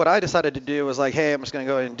 So what I decided to do was like, hey, I'm just going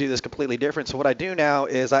to go ahead and do this completely different. So what I do now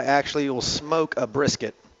is I actually will smoke a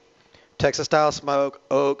brisket Texas style smoke,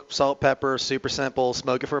 oak, salt, pepper, super simple.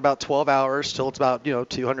 Smoke it for about 12 hours till it's about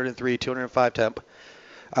 203, 205 temp.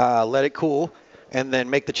 Let it cool, and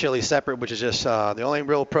then make the chili separate, which is just the only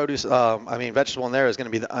real vegetable in there is going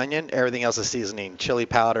to be the onion. Everything else is seasoning, chili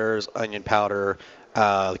powders, onion powder,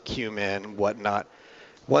 cumin, whatnot.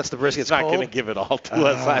 Once the brisket's cold, not going to give it all to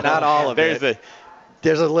us. Not all of it.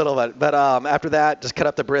 There's a little bit, but after that, just cut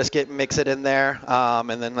up the brisket, mix it in there,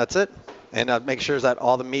 and then that's it. And make sure that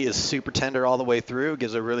all the meat is super tender all the way through. It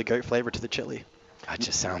gives a really great flavor to the chili. That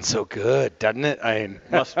just sounds so good, doesn't it?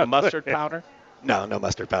 Mustard powder? No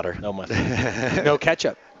mustard powder. No mustard. No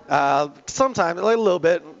ketchup. Sometimes a little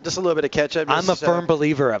bit, just a little bit of ketchup. I'm a firm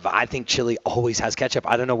believer of. I think chili always has ketchup.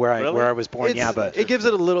 I don't know where I was born. But it gives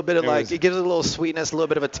it a little bit of it gives it a little sweetness, a little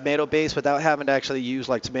bit of a tomato base without having to actually use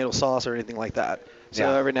like tomato sauce or anything like that. So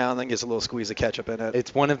every now and then gets a little squeeze of ketchup in it.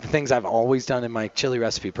 It's one of the things I've always done in my chili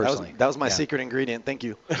recipe personally. That was my secret ingredient. Thank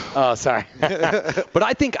you. Oh, sorry. But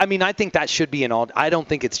I think that should be in all. I don't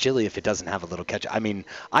think it's chili if it doesn't have a little ketchup. I mean,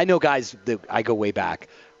 I know guys that I go way back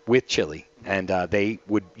with chili, and they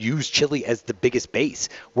would use chili as the biggest base.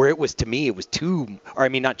 Where it was, to me, it was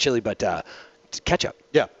not chili, but ketchup.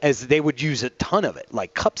 Yeah. As they would use a ton of it,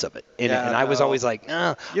 like cups of it in it. And I was always like,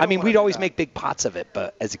 we'd always make big pots of it,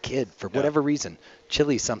 but as a kid, for whatever reason,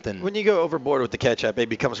 chili's something. When you go overboard with the ketchup, it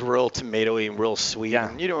becomes real tomatoey and real sweet. Yeah.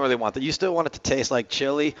 And you don't really want that. You still want it to taste like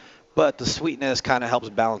chili, but the sweetness kind of helps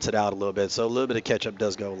balance it out a little bit. So a little bit of ketchup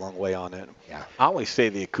does go a long way on it. Yeah. I always say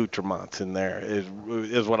the accoutrements in there is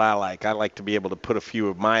what I like. I like to be able to put a few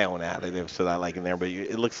of my own additives that I like in there. But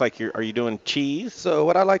it looks like are you doing cheese? So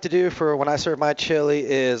what I like to do for when I serve my chili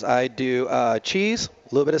is I do cheese,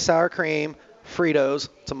 a little bit of sour cream, Fritos,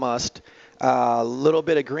 it's a must, a little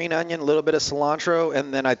bit of green onion, a little bit of cilantro,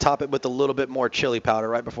 and then I top it with a little bit more chili powder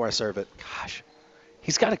right before I serve it. Gosh.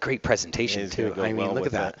 He's got a great presentation, too. I mean, look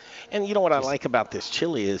at that. And you know what I like about this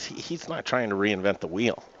chili is he's not trying to reinvent the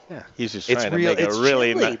wheel. Yeah. He's just trying to make it's a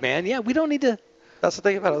really chili, man. Yeah, we don't need to. That's the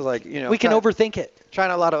thing about it. I was like, we can overthink it. Trying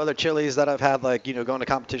a lot of other chilies that I've had, like, going to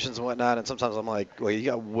competitions and whatnot, and sometimes I'm like, well, you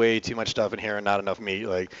got way too much stuff in here and not enough meat.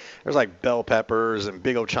 Like, there's like bell peppers and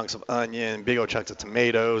big old chunks of onion, big old chunks of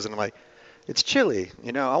tomatoes, and I'm like, it's chili.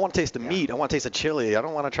 I want to taste the meat. I want to taste the chili. I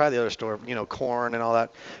don't want to try the other store, corn and all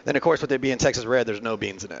that. Then, of course, with it being Texas Red, there's no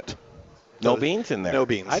beans in it. No beans in there? No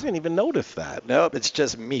beans. I didn't even notice that. Nope, it's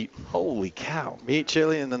just meat. Holy cow. Meat,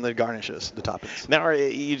 chili, and then the garnishes, the toppings. Now,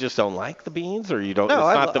 you just don't like the beans, or you don't? No,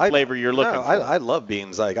 it's not the flavor you're looking for? I love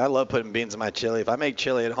beans. Like, I love putting beans in my chili. If I make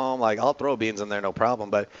chili at home, like, I'll throw beans in there, no problem.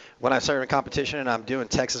 But when I serve a competition and I'm doing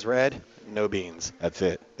Texas Red, no beans. That's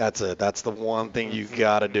it. That's it. That's the one thing you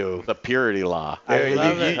got to do. The purity law.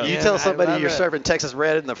 You tell somebody you're serving Texas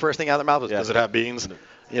Red, and the first thing out of their mouth is, does it have beans?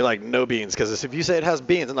 You're like, no beans, because if you say it has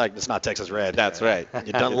beans, I'm like, it's not Texas Red. That's right.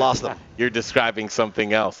 You done lost them. You're describing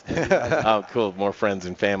something else. Oh, cool. More friends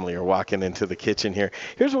and family are walking into the kitchen here.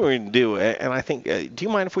 Here's what we're going to do, and I think, do you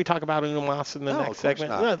mind if we talk about Uno Mas in the next segment?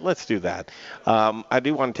 Not. Let's do that. I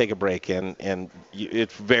do want to take a break, and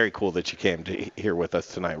it's very cool that you came here with us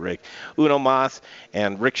tonight, Rick. Uno Mas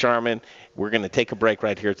and Rick Sharman. We're going to take a break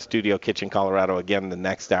right here at Studio Kitchen, Colorado. Again, the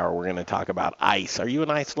next hour, we're going to talk about ice. Are you an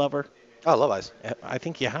ice lover? Oh, I love ice. I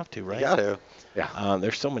think you have to, right? You got to. Yeah.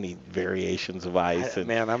 There's so many variations of ice.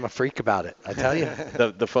 Man, I'm a freak about it. I tell you.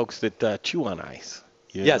 the folks that chew on ice.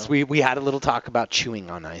 Yes, we had a little talk about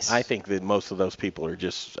chewing on ice. I think that most of those people are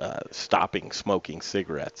just stopping smoking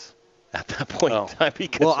cigarettes at that point in time.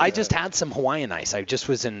 Because, I just had some Hawaiian ice. I just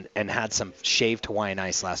was and had some shaved Hawaiian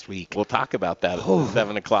ice last week. We'll talk about that at the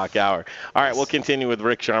 7 o'clock hour. All right, we'll continue with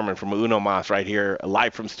Rick Sharman from Uno Mas right here,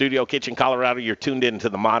 live from Studio Kitchen, Colorado. You're tuned in to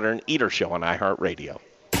the Modern Eater Show on iHeartRadio.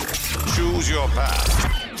 Choose your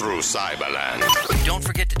path through Cyberland. Don't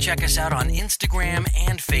forget to check us out on Instagram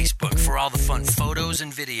and Facebook for all the fun photos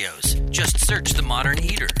and videos. Just search The Modern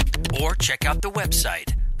Eater or check out the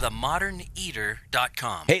website,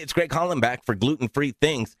 themoderneater.com. Hey, it's Greg Holland back for Gluten-Free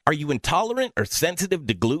Things. Are you intolerant or sensitive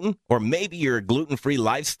to gluten? Or maybe you're a gluten-free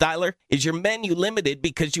lifestyler? Is your menu limited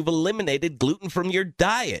because you've eliminated gluten from your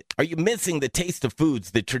diet? Are you missing the taste of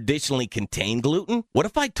foods that traditionally contain gluten? What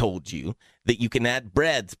if I told you that you can add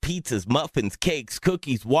breads, pizzas, muffins, cakes,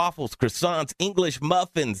 cookies, waffles, croissants, English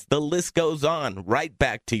muffins, the list goes on, right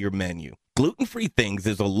back to your menu? Gluten-Free Things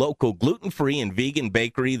is a local gluten-free and vegan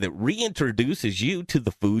bakery that reintroduces you to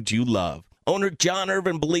the foods you love. Owner John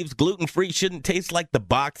Irvin believes gluten-free shouldn't taste like the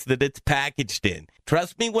box that it's packaged in.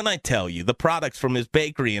 Trust me when I tell you, the products from his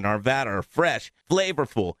bakery in Arvada are fresh,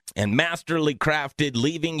 flavorful, and masterly crafted,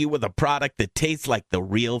 leaving you with a product that tastes like the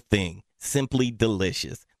real thing. Simply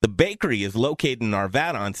delicious. The bakery is located in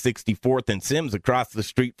Arvada on 64th and Sims across the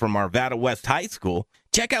street from Arvada West High School.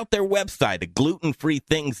 Check out their website at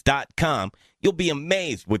glutenfreethings.com. You'll be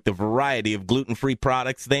amazed with the variety of gluten-free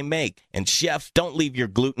products they make. And chefs, don't leave your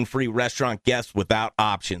gluten-free restaurant guests without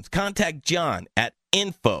options. Contact John at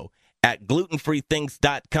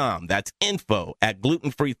info@glutenfreethings.com. That's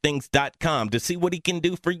info@glutenfreethings.com to see what he can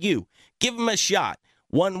do for you. Give him a shot.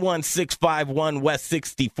 11651 West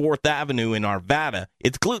 64th Avenue in Arvada.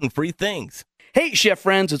 It's Gluten-Free Things. Hey, chef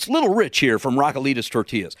friends, it's Little Rich here from Raquelitas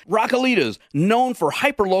Tortillas. Raquelitas, known for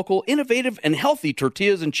hyper-local, innovative, and healthy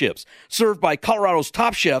tortillas and chips, served by Colorado's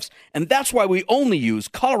top chefs, and that's why we only use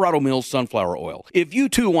Colorado Mills sunflower oil. If you,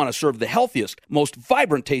 too, want to serve the healthiest, most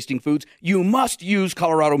vibrant-tasting foods, you must use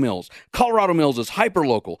Colorado Mills. Colorado Mills is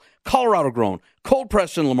hyper-local, Colorado-grown,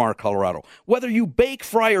 cold-pressed in Lamar, Colorado. Whether you bake,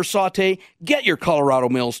 fry, or saute, get your Colorado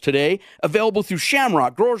Mills today. Available through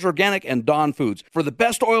Shamrock, Growers Organic, and Dawn Foods. For the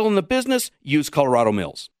best oil in the business, use Colorado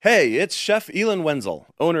Mills. Hey, it's Chef Elon Wenzel,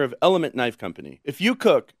 owner of Element Knife Company. If you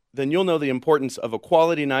cook, then you'll know the importance of a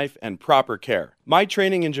quality knife and proper care. My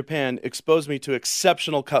training in Japan exposed me to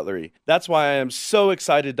exceptional cutlery. That's why I am so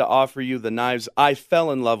excited to offer you the knives I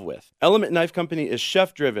fell in love with. Element Knife Company is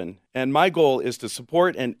chef-driven, and my goal is to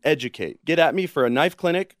support and educate. Get at me for a knife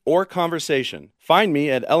clinic or conversation. Find me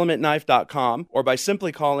at elementknife.com or by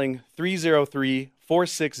simply calling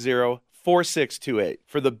 303-460-4628.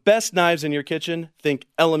 For the best knives in your kitchen, think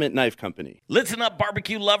Element Knife Company. Listen up,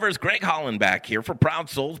 barbecue lovers. Greg Hollenbach here for Proud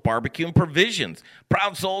Souls Barbecue and Provisions.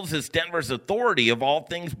 Proud Souls is Denver's authority of all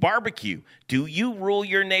things barbecue. Do you rule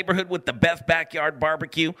your neighborhood with the best backyard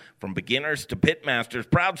barbecue? From beginners to pit masters,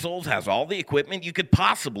 Proud Souls has all the equipment you could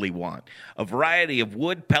possibly want. A variety of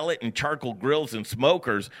wood, pellet, and charcoal grills and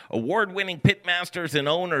smokers. Award-winning pit masters and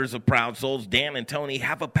owners of Proud Souls, Dan and Tony,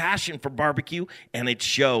 have a passion for barbecue, and it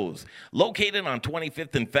shows. Located on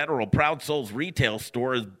 25th and Federal, Proud Souls retail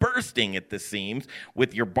store is bursting at the seams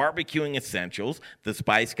with your barbecuing essentials, the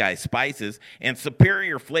Spice Guy spices, and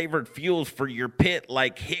superior flavored fuels for your pit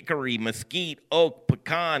like hickory, mesquite, oak,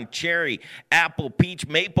 pecan, cherry, apple, peach,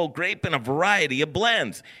 maple, grape, and a variety of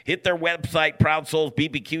blends. Hit their website,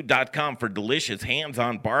 ProudSoulsBBQ.com, for delicious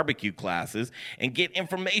hands-on barbecue classes and get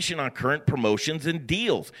information on current promotions and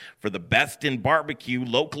deals. For the best in barbecue,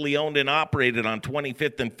 locally owned and operated on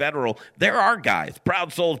 25th and Federal, there are guys.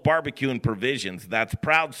 Proud Souls Barbecue and Provisions. That's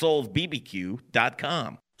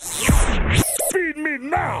ProudSoulsBBQ.com. Feed me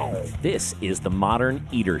now. This is the Modern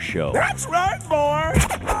Eater Show. That's right, boy.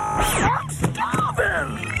 I'm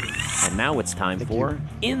starving. And now it's time for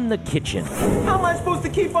In the Kitchen. How am I supposed to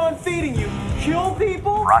keep on feeding you? Kill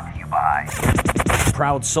people? Brought to you by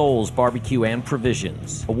Proud Souls Barbecue and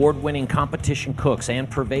Provisions. Award-winning competition cooks and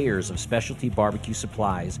purveyors of specialty barbecue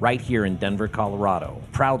supplies right here in Denver, Colorado.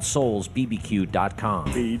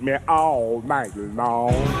 ProudSoulsBBQ.com. Feed me all night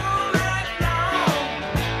long.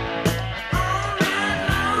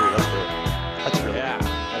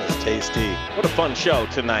 That is tasty. What a fun show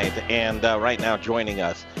tonight. And right now joining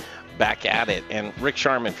us, back at it, and Rick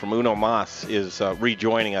Sharman from Uno Mas is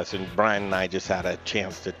rejoining us, and Brian and I just had a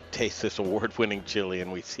chance to taste this award-winning chili,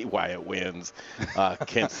 and we see why it wins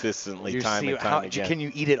consistently time and time again. Can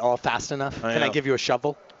you eat it all fast enough? Can I give you a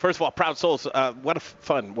shovel? First of all, Proud Souls, what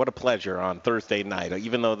a pleasure on Thursday night.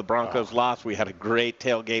 Even though the Broncos lost, we had a great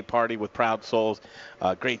tailgate party with Proud Souls.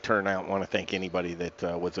 Great turnout. I want to thank anybody that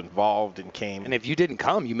was involved and came. And if you didn't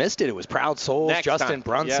come, you missed it. It was Proud Souls, Next Justin time.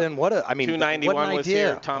 Brunson. Yep. 291 was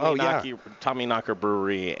here. Tommy Knocker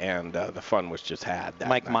Brewery, and the fun was just had.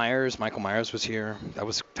 Michael Myers was here.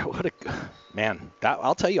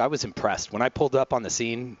 I'll tell you, I was impressed when I pulled up on the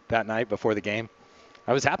scene that night before the game.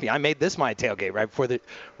 I was happy. I made this my tailgate right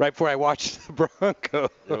before I watched the Broncos.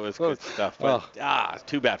 It was good stuff. But,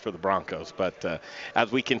 too bad for the Broncos. But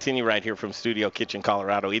as we continue right here from Studio Kitchen,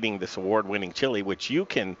 Colorado, eating this award-winning chili, which you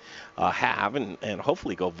can have and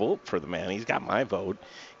hopefully go vote for the man. He's got my vote,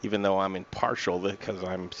 even though I'm impartial because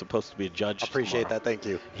I'm supposed to be a judge. Appreciate that. Thank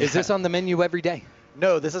you. Yeah. Is this on the menu every day?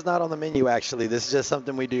 No, this is not on the menu, actually. This is just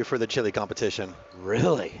something we do for the chili competition.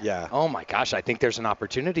 Really? Yeah. Oh, my gosh. I think there's an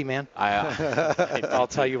opportunity, man. I'll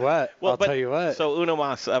tell you what. Tell you what. So, Uno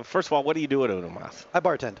Mas, first of all, what do you do at Uno Mas? I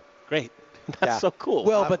bartend. Great. That's so cool.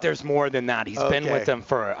 Well, but there's more than that. He's been with them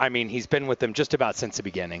he's been with them just about since the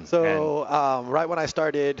beginning. So, right when I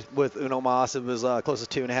started with Uno Mas, it was close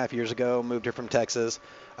to 2.5 years ago. Moved here from Texas.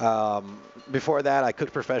 Before that, I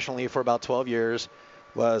cooked professionally for about 12 years.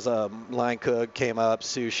 Was line cook, came up,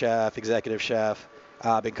 sous chef, executive chef.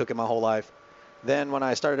 I've been cooking my whole life. Then when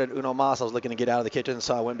I started at Uno Mas, I was looking to get out of the kitchen,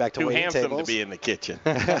 so I went back to waiting tables. Too handsome to be in the kitchen.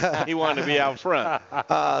 He wanted to be out front.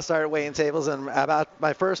 Started waiting tables, and about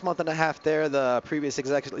my first month and a half there, the previous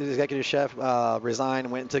executive chef resigned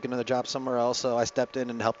and went and took another job somewhere else, so I stepped in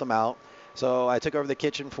and helped him out. So I took over the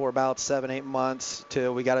kitchen for about 7-8 months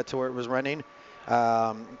till we got it to where it was running.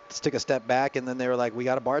 Took a step back, and then they were like, we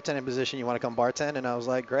got a bartending position. You want to come bartend? And I was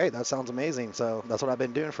like, great, that sounds amazing. So that's what I've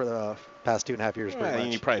been doing for the past 2.5 years.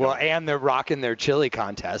 Pretty much. And they're rocking their chili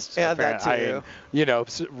contests. Yeah, that too.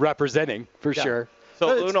 Representing for sure.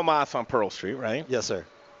 So Uno Mas on Pearl Street, right? Yes, sir.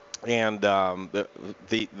 And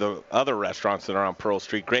the other restaurants that are on Pearl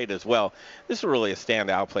Street, great as well. This is really a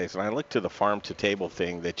standout place. And I look to the farm-to-table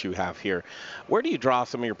thing that you have here. Where do you draw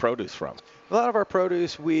some of your produce from? A lot of our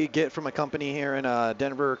produce we get from a company here in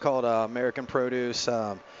Denver called American Produce.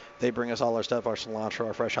 They bring us all our stuff, our cilantro,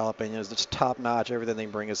 our fresh jalapenos. It's top-notch. Everything they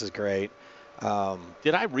bring us is great.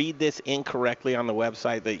 Did I read this incorrectly on the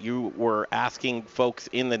website that you were asking folks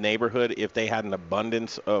in the neighborhood if they had an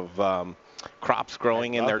abundance of crops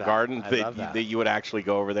growing in their garden that you would actually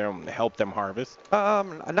go over there and help them harvest?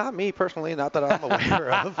 Not me personally, not that I'm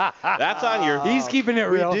aware of. That's on your. He's keeping it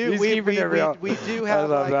real. We do have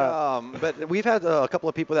but we've had a couple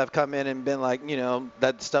of people that have come in and been like,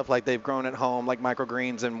 that stuff like they've grown at home, like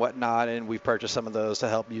microgreens and whatnot, and we've purchased some of those to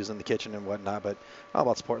help use in the kitchen and whatnot. But how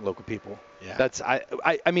about supporting local people? Yeah. That's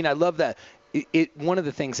I mean I love that. One of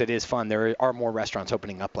the things that is fun, there are more restaurants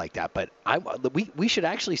opening up like that, but we should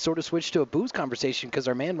actually sort of switch to a booze conversation because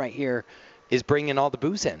our man right here is bringing all the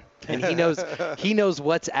booze in, and he knows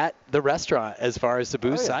what's at the restaurant as far as the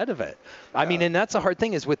booze side of it. I mean, and that's a hard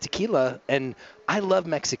thing is with tequila, and I love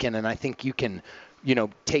Mexican, and I think you can,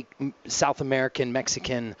 take South American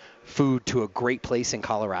Mexican food to a great place in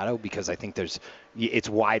Colorado because I think it's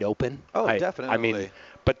wide open. Oh, definitely. I mean,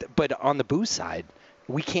 but on the booze side,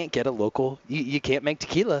 we can't get a local. You can't make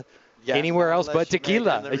tequila anywhere else but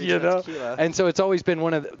tequila. Tequila. And so it's always been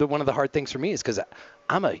one of the hard things for me is because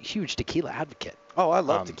I'm a huge tequila advocate. Oh, I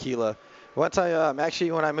love tequila. Once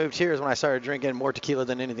actually when I moved here is when I started drinking more tequila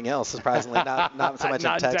than anything else. Surprisingly, not so much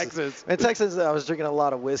in Texas. In Texas, I was drinking a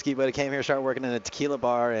lot of whiskey, but I came here, started working in a tequila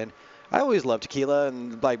bar, and I always loved tequila,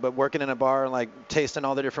 and but working in a bar and tasting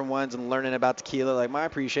all the different ones and learning about tequila, my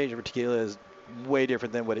appreciation for tequila is way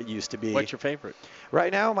different than what it used to be. What's your favorite?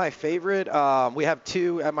 Right now, my favorite, we have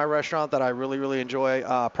two at my restaurant that I really, really enjoy.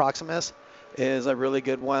 Proximus is a really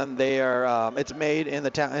good one. They are, it's made in the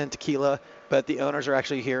town in Tequila, but the owners are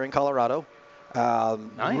actually here in Colorado.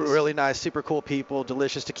 Nice. Really nice, super cool people,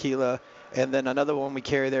 delicious tequila. And then another one we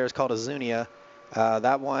carry there is called Azunia.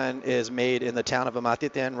 That one is made in the town of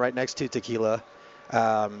Amatitán, right next to Tequila.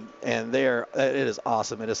 And it is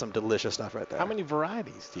awesome. It is some delicious stuff right there. How many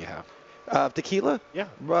varieties do you have? Tequila? Yeah.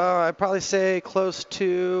 I'd probably say close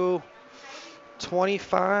to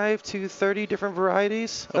 25 to 30 different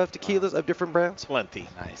varieties of tequilas of different brands. Plenty.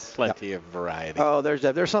 Nice. Plenty of variety. Oh,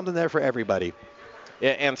 there's something there for everybody.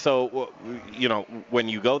 Yeah, and so, when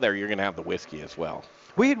you go there, you're going to have the whiskey as well.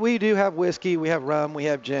 We do have whiskey, we have rum, we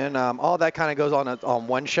have gin. All that kind of goes on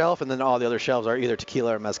one shelf, and then all the other shelves are either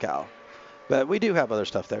tequila or mezcal. But we do have other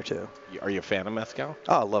stuff there, too. Are you a fan of mezcal?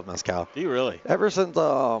 Oh, I love mezcal. Do you really? Ever since,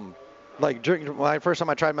 drinking, first time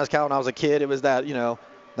I tried mezcal when I was a kid, it was that,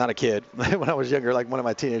 not a kid, when I was younger, one of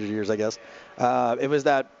my teenager years, I guess. It was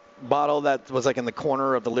that bottle that was in the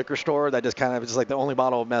corner of the liquor store that just kind of, the only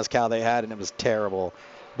bottle of mezcal they had, and it was terrible.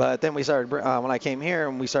 But then we started, when I came here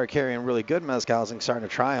and we started carrying really good mezcals and starting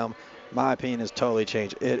to try them, my opinion has totally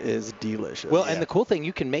changed. It is delicious. Well, and the cool thing,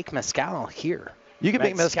 you can make mezcal here. You can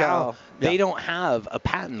make mezcal. They don't have a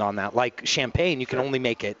patent on that. Like champagne, you can only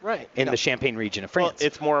make it in the Champagne region of France. Well,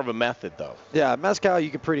 it's more of a method, though. Yeah, mezcal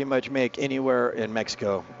you can pretty much make anywhere in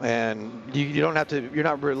Mexico, and you don't have to. You're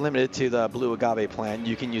not limited to the blue agave plant.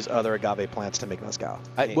 You can use other agave plants to make mezcal.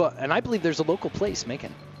 And I believe there's a local place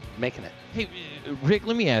making it. Hey, Rick,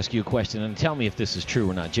 let me ask you a question and tell me if this is true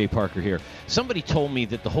or not. Jay Parker here. Somebody told me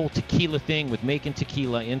that the whole tequila thing with making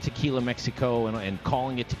tequila in Tequila, Mexico and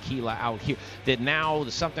calling it tequila out here, that now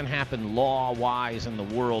something happened law-wise in the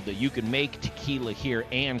world that you can make tequila here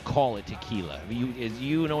and call it tequila.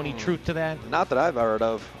 You know any truth to that? Not that I've heard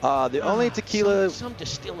of. The only tequila... Some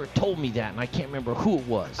distiller told me that, and I can't remember who it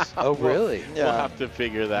was. Oh, really? Yeah. We'll have to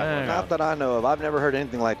figure that one out. Not that I know of. I've never heard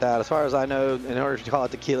anything like that. As far as I know, in order to call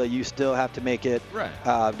it tequila, you still have to make it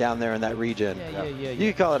down there in that region. Yeah.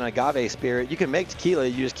 You can call it an agave spirit. You can make tequila,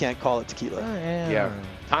 you just can't call it tequila. Yeah.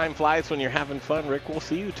 Time flies when you're having fun, Rick. We'll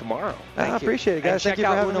see you tomorrow. I appreciate it, guys. Thank you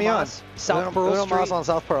for having me on. South Pearl Street. on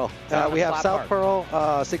South Pearl. We have South Pearl,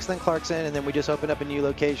 6th and Clarkson, and then we just opened up a new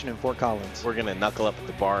location in Fort Collins. We're going to knuckle up at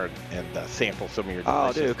the bar and sample some of your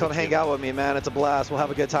delicious delicious come hang out with me, man. It's a blast. We'll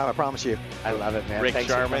have a good time, I promise you. I love it, man. Rick Thanks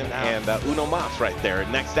Sharman and Uno Mas right there.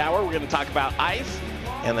 Next hour, we're going to talk about ice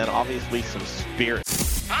and then obviously some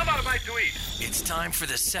spirits. How about like to eat? It's time for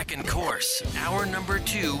the second course, hour number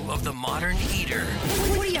 2 of The Modern Eater.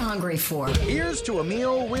 What are you hungry for? Here's to a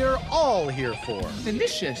meal we're all here for.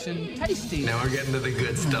 Delicious and tasty. Now we're getting to the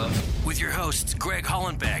good stuff. With your hosts, Greg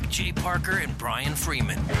Hollenbeck, Jay Parker, and Brian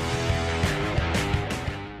Freeman.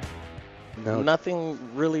 Nothing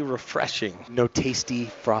really refreshing. No tasty,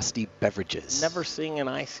 frosty beverages. Never seeing an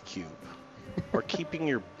ice cube or keeping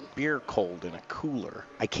your beer cold in a cooler.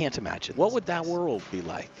 I can't imagine. What would that world be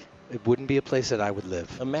like? It wouldn't be a place that I would live.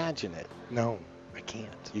 Imagine it. No, I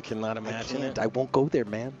can't. You cannot imagine it? I won't go there,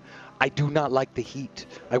 man. I do not like the heat.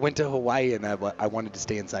 I went to Hawaii and I wanted to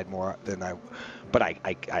stay inside more than but I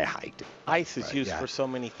hiked. Ice is used for so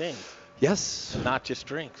many things. Yes. Not just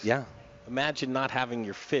drinks. Yeah. Imagine not having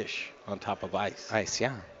your fish on top of ice. Ice,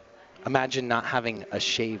 yeah. Imagine not having a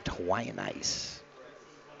shaved Hawaiian ice.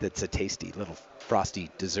 That's a tasty little frosty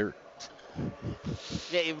dessert.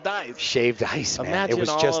 Shaved ice. Shaved ice, man. Imagine it was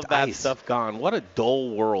all just of that ice. stuff gone. What a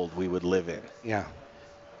dull world we would live in. Yeah.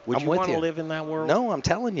 Would you want to live in that world? No, I'm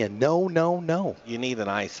telling you. No. You need an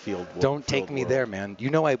ice-filled world. Don't take me there, man. You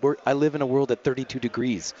know I live in a world at 32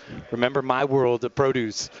 degrees. Remember my world of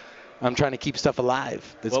produce. I'm trying to keep stuff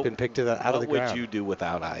alive that's been picked out of the ground. What would you do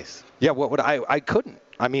without ice? Yeah, what would I couldn't.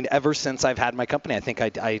 I mean, ever since I've had my company, I think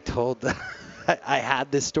I told I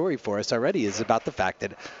had this story for us already, is about the fact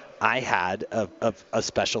that I had a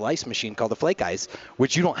special ice machine called the Flake Ice,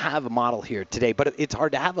 which you don't have a model here today, but it's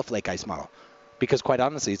hard to have a Flake Ice model because, quite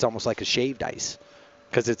honestly, it's almost like a shaved ice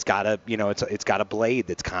because it's got it's got a blade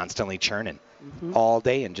that's constantly churning all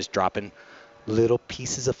day and just dropping little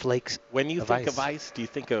pieces of flakes. When you think of ice, do you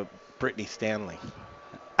think of Brittany Stanley?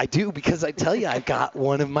 I do, because I tell you, I got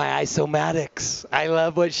one of my isomatics. I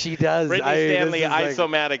love what she does. Brittany Stanley,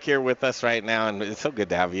 isomatic, here with us right now, and it's so good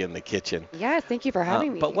to have you in the kitchen. Yes, thank you for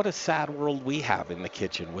having me. But what a sad world we have in the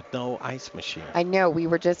kitchen with no ice machine. I know, we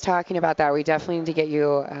were just talking about that. We definitely need to get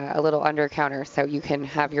you a little under counter so you can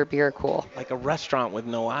have your beer cool. Like a restaurant with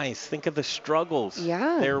no ice. Think of the struggles.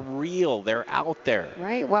 Yeah. They're real. They're out there.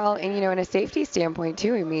 Right. Well, and, in a safety standpoint,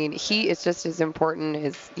 too, I mean, heat is just as important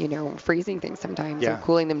as, freezing things sometimes or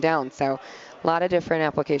cooling them down. So a lot of different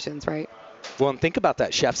applications, right? Well, and think about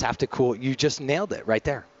that. Chefs have to cool. You just nailed it right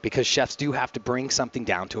there, because chefs do have to bring something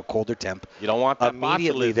down to a colder temp. You don't want that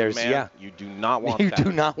immediately. Botulism, man. You do not want that. You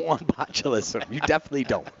do not want botulism. You definitely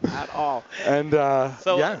don't. At all. And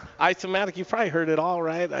isomatic, you've probably heard it all,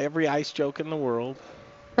 right? Every ice joke in the world.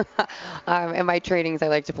 In my trainings, I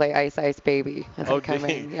like to play Ice Ice Baby.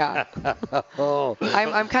 Yeah.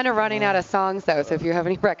 I'm kind of running out of songs, though, so if you have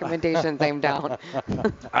any recommendations, I'm down.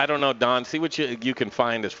 I don't know, Don. See what you can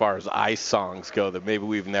find as far as ice songs go that maybe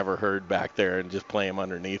we've never heard back there, and just play them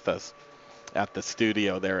underneath us at the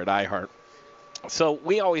studio there at iHeart. So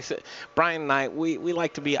we always, Brian and I, we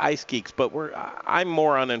like to be ice geeks, but I'm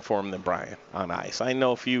more uninformed than Brian on ice. I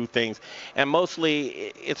know a few things, and mostly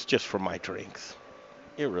it's just for my drinks.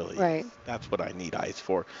 It really is. That's what I need ice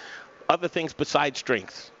for. Other things besides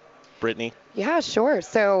drinks, Brittany? Yeah, sure.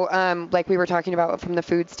 So like we were talking about from the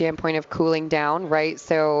food standpoint of cooling down, right?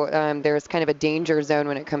 So there's kind of a danger zone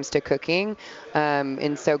when it comes to cooking.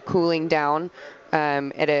 And so cooling down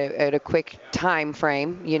at a quick time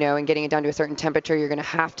frame, and getting it down to a certain temperature, you're going to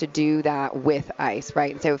have to do that with ice,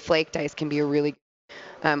 right? And so flaked ice can be a really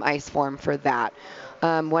good ice form for that.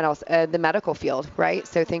 What else? The medical field, right?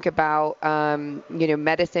 So think about,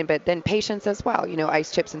 medicine, but then patients as well,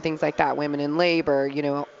 ice chips and things like that, women in labor,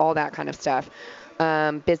 all that kind of stuff.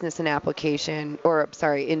 Business and application,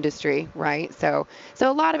 industry, right? So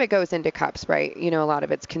a lot of it goes into cups, right? A lot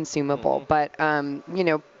of it's consumable, but,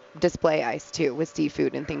 display ice too with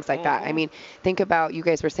seafood and things like that. I mean, think about, you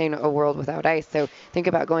guys were saying a world without ice, so think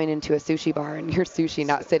about going into a sushi bar and your sushi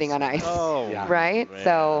not sitting on ice, right? Man.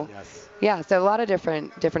 So yeah, so a lot of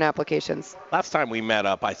different applications. Last time we met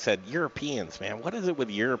up, I said, Europeans, man, what is it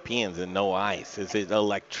with Europeans and no ice? Is it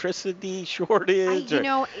electricity shortage?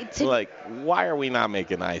 Why are we not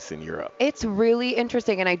making ice in Europe? It's really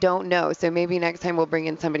interesting, and I don't know. So maybe next time we'll bring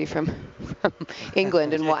in somebody from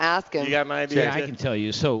England and we'll ask him. You got an idea? Yeah, I can tell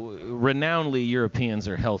you. So renownedly, Europeans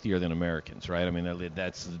are healthier than Americans, right? I mean,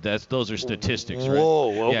 those are statistics, right?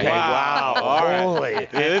 Whoa, okay. Yeah. Wow. All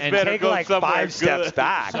right. This better take go like somewhere 5 steps good.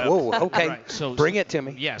 back. Whoa, Okay, Right, so bring it to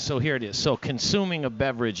me. Yeah, so here it is. So consuming a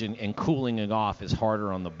beverage and cooling it off is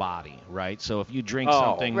harder on the body, right? So if you drink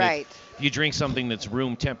something, if you drink something that's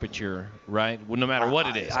room temperature, right? Well, no matter what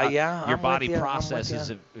it is, your body processes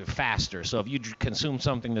it faster. So if you consume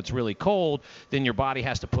something that's really cold, then your body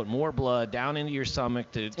has to put more blood down into your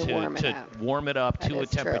stomach to warm it up to a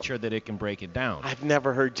temperature that it can break it down. I've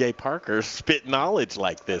never heard Jay Parker spit knowledge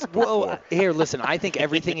like this before. Well, here, listen, I think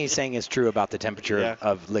everything he's saying is true about the temperature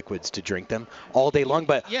of liquids to drink them all day long,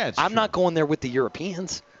 but I'm not going there with the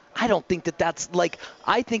Europeans. I don't think that's like,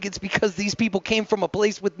 I think it's because these people came from a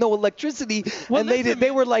place with no electricity, and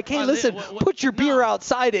they were like, hey, listen, put your beer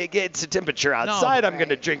outside, it gets a temperature outside, I'm going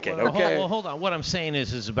to drink it, okay? Well, hold on. What I'm saying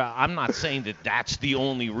is about, I'm not saying that that's the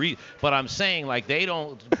only reason, but I'm saying, like, they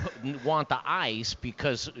don't want the ice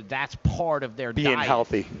because that's part of their diet. Being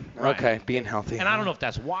healthy. Right. Okay, being healthy. And I don't know if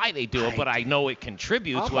that's why they do it, but I know it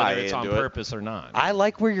contributes, whether it's on purpose or not. I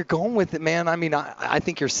like where you're going with it, man. I mean, I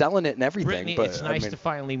think you're selling it and everything. Brittany, but it's nice to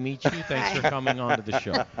finally meet you. Thanks for coming on to the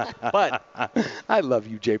show. But I love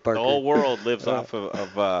you, Jay Parker. The whole world lives off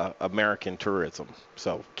of American tourism,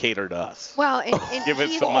 so cater to us. Well, and give it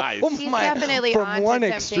some ice. He's definitely on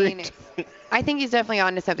to something. I think he's definitely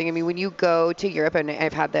on to something. I mean, when you go to Europe, and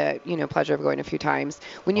I've had the pleasure of going a few times,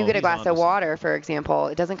 when you get a glass of water, for example,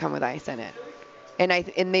 it doesn't come with ice in it,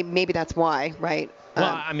 and maybe that's why, right?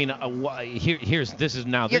 Well, I mean, this is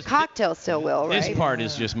now. Your cocktail still will, right? This part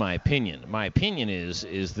is just my opinion. My opinion is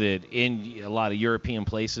that in a lot of European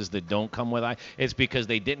places that don't come with ice, it's because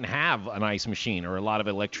they didn't have an ice machine or a lot of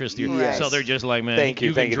electricity. Yes. So they're just like, man, thank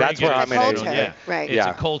you. That's where I'm in. Yeah. Right. It's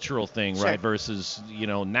a cultural thing, right? Versus,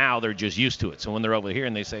 now they're just used to it. So when they're over here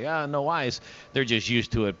and they say, no ice, they're just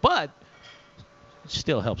used to it. But it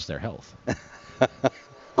still helps their health.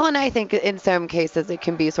 Well, and I think in some cases it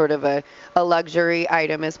can be sort of a luxury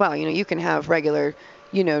item as well. You can have regular,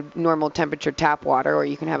 normal temperature tap water, or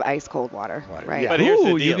you can have ice cold water, right? Yeah. But here's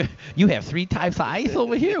the deal. You have 3 types of ice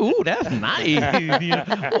over here? Ooh, that's nice.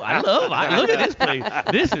 I look at this place.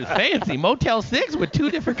 This is fancy. Motel 6 with 2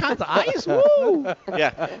 different kinds of ice. Woo!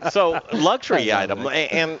 Yeah. So luxury item,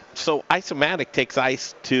 and so Isomatic takes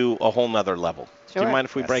ice to a whole nother level. Sure. Do you mind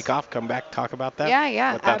if we break off, come back, talk about that?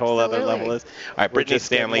 Yeah, what that whole other level is? All right, Brittany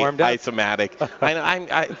Stanley, Isomatic.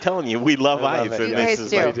 I'm telling you, we love ice. You guys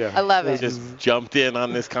do. I love it. Just jumped in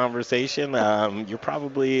on this conversation. You're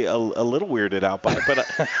probably a little weirded out by it, but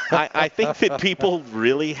I think that people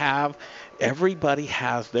really everybody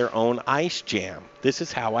has their own ice jam. This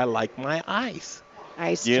is how I like my ice.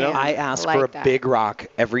 Ice jam. I ask for a big rock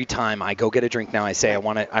every time I go get a drink. Now I say I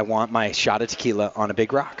want my shot of tequila on a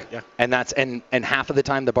big rock. Yeah. And that's and half of the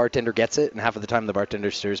time the bartender gets it, and half of the time the bartender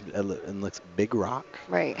stirs and looks big rock.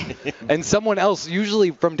 Right. And someone else, usually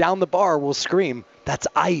from down the bar, will scream, "That's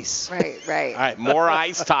ice." Right. All right, more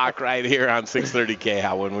ice talk right here on 630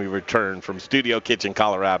 KHOW when we return from Studio Kitchen,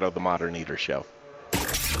 Colorado, the Modern Eater Show.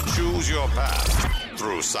 Choose your path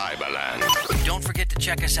through Cyberland. Don't forget to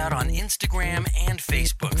check us out on Instagram and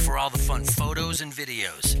Facebook for all the fun photos and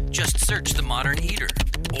videos. Just search The Modern Eater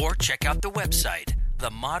or check out the website,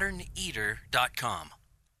 themoderneater.com.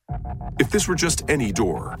 If this were just any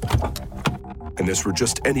door, and this were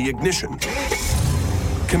just any ignition,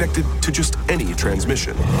 connected to just any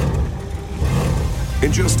transmission,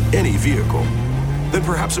 in just any vehicle, then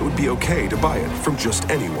perhaps it would be okay to buy it from just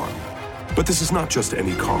anyone. But this is not just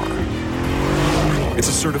any car. It's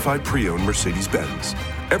a certified pre-owned Mercedes-Benz.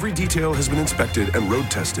 Every detail has been inspected and road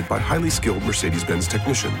tested by highly skilled Mercedes-Benz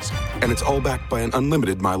technicians, and it's all backed by an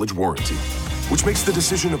unlimited mileage warranty, which makes the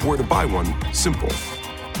decision of where to buy one simple.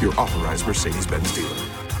 Your authorized Mercedes-Benz dealer.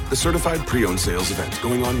 The certified pre-owned sales event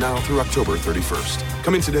going on now through October 31st.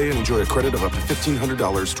 Come in today and enjoy a credit of up to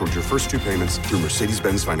 $1,500 towards your first 2 payments through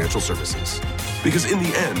Mercedes-Benz Financial Services. Because in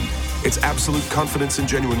the end, it's absolute confidence in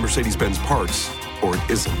genuine Mercedes-Benz parts, or it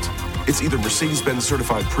isn't. It's either Mercedes-Benz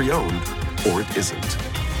certified pre-owned, or it isn't.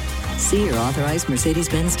 See your authorized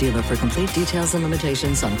Mercedes-Benz dealer for complete details and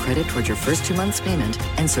limitations on credit towards your first 2 months' payment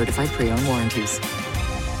and certified pre-owned warranties.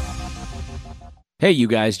 Hey, you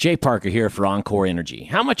guys, Jay Parker here for Encore Energy.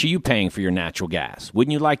 How much are you paying for your natural gas?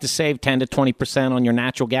 Wouldn't you like to save 10 to 20% on your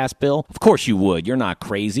natural gas bill? Of course you would. You're not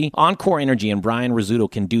crazy. Encore Energy and Brian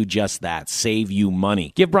Rizzuto can do just that, save you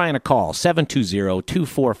money. Give Brian a call,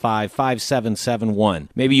 720-245-5771.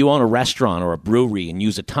 Maybe you own a restaurant or a brewery and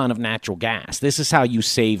use a ton of natural gas. This is how you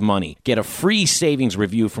save money. Get a free savings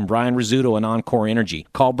review from Brian Rizzuto and Encore Energy.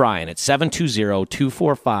 Call Brian at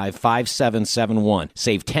 720-245-5771.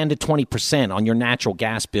 Save 10 to 20% on your natural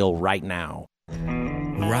gas bill right now.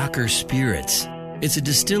 Rocker Spirits. It's a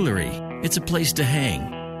distillery. It's a place to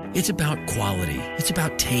hang. It's about quality. It's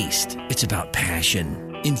about taste. It's about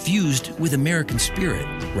passion. infused with American spirit.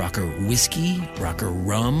 Rocker whiskey, rocker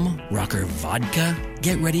rum, rocker vodka.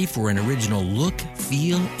 Get ready for an original look,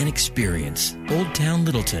 feel, and experience. Old Town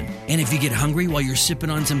Littleton. And if you get hungry while you're sipping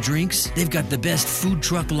on some drinks, they've got the best food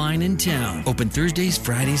truck line in town. Open Thursdays,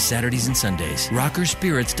 Fridays, Saturdays, and Sundays.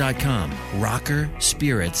 Rockerspirits.com.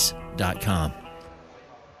 Rockerspirits.com.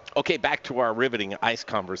 Okay, back to our riveting ice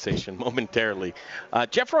conversation momentarily.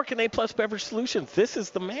 Jeff Rourke and A-Plus Beverage Solutions. This is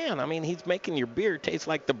the man. I mean, he's making your beer taste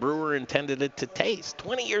like the brewer intended it to taste.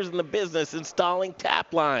 20 years in the business installing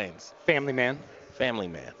tap lines. Family man.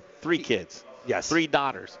 3 kids. Yes. 3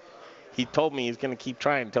 daughters. He told me he's going to keep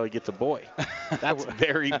trying until he gets a boy. That's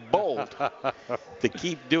very bold to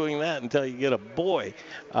keep doing that until you get a boy.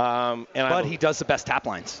 But he does the best tap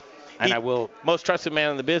lines. And I will. Most trusted man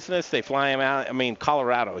in the business. They fly him out. I mean,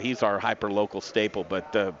 Colorado, he's our hyper-local staple,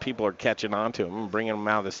 but people are catching on to him and bringing him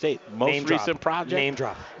out of the state. Most recent project? Name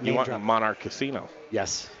drop. Monarch Casino.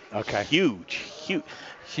 Yes. Okay. Huge. To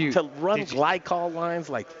run glycol lines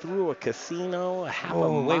like through a casino, half a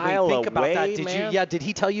mile think away, about that. man. Did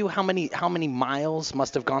he tell you how many miles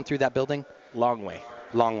must have gone through that building? Long way.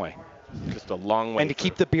 Just a long way. And to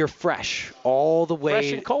keep the beer fresh all the way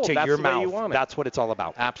fresh and cold. to That's your the way mouth. You want it. That's what it's all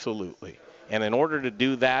about. Absolutely. And in order to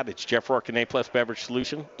do that, it's Jeff Rourke and A-Plus Beverage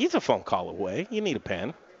Solution. He's a phone call away. You need a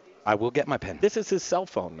pen. I will get my pen. This is his cell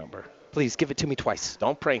phone number. Please give it to me twice.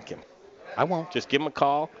 Don't prank him. I won't. Just give him a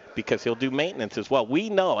call because he'll do maintenance as well. We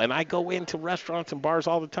know, and I go into restaurants and bars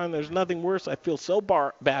all the time. There's nothing worse. I feel so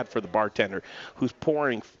bad for the bartender who's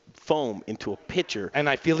pouring foam into a pitcher. And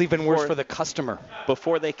I feel even worse for the customer.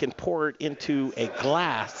 Before they can pour it into a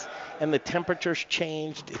glass. And the temperature's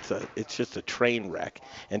changed. It's just a train wreck.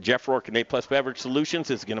 And Jeff Rourke and A-Plus Beverage Solutions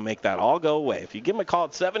is going to make that all go away. If you give him a call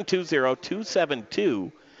at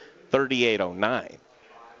 720-272-3809.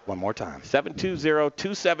 One more time.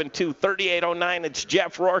 720-272-3809. It's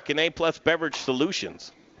Jeff Rourke and A-Plus Beverage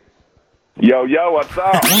Solutions. Yo, what's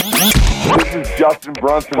up? This is Justin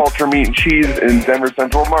Brunson, Culture Meat and Cheese in Denver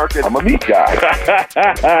Central Market. I'm a meat guy.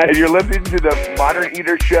 And you're listening to the Modern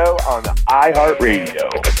Eater Show on iHeartRadio.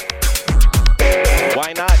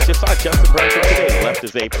 Why not? Just saw Justin Brunson today. He left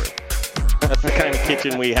his apron. That's the kind of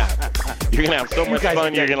kitchen we have. You're going to have so much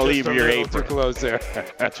fun, you're going to leave your apron. Too close there.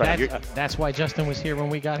 That's right. That's why Justin was here when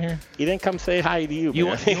we got here? He didn't come say hi to you, You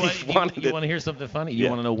man. want to hear something funny? You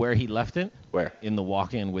want to know where he left it? Where? In the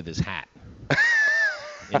walk-in with his hat.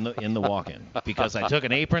 in the walk-in. Because I took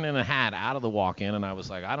an apron and a hat out of the walk-in, and I was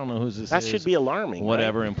like, I don't know whose this is. That should be alarming.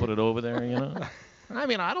 Whatever, right? And put it over there, you know? I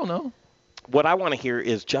mean, I don't know. What I want to hear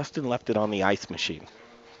is Justin left it on the ice machine.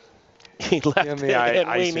 He left it,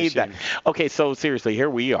 and we need that. Okay, so seriously, here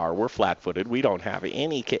we are. We're flat-footed. We don't have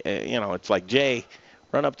any, it's like, Jay,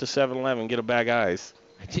 run up to 7-Eleven, get a bag of ice.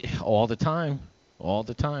 All the time.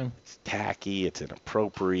 It's tacky. It's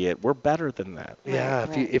inappropriate. We're better than that. Yeah,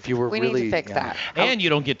 if you were we really... need to fix that. And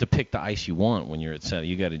you don't get to pick the ice you want when you're at set.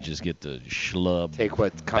 You got to just get the schlub Take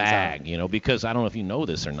what comes bag, out. Because I don't know if you know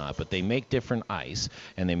this or not, but they make different ice,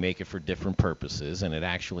 and they make it for different purposes, and it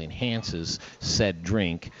actually enhances said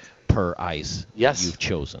drink per ice you've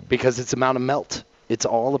chosen. Because it's amount of melt. It's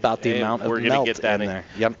all about the amount of melt. We're going to get that in there.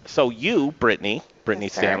 Yep. So you, Brittany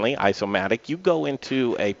Stanley, Isomatic, you go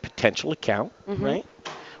into a potential account, right?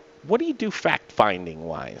 What do you do fact-finding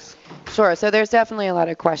wise? Sure. So there's definitely a lot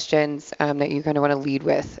of questions that you kind of want to lead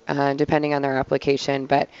with, depending on their application.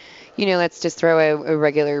 But, let's just throw a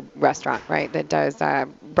regular restaurant, right, that does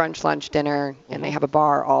brunch, lunch, dinner, and they have a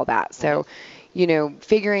bar, all that. So,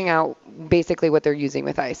 figuring out basically what they're using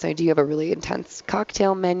with ice. So do you have a really intense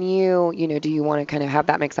cocktail menu? Do you want to kind of have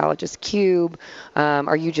that mixologist cube?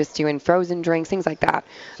 Are you just doing frozen drinks, things like that?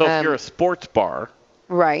 So if you're a sports bar.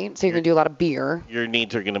 Right. So you're going to do a lot of beer. Your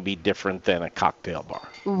needs are going to be different than a cocktail bar.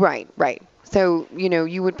 Right. So,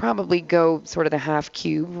 you would probably go sort of the half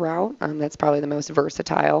cube route. That's probably the most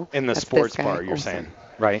versatile. In the sports bar, you're saying,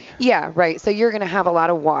 right? Yeah, right. So you're going to have a lot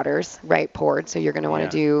of waters, right, poured. So you're going to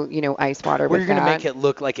want to do, ice water with that. You're going to make it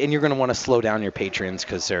look like, and you're going to want to slow down your patrons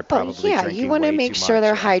because they're probably drinking you want to make sure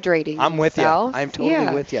they're hydrating I'm with you. themselves. I'm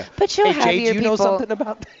totally with you. But you'll have Jay, your do you know people... something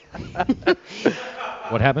about that?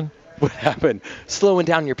 What happened? What happened? Slowing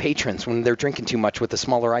down your patrons when they're drinking too much with a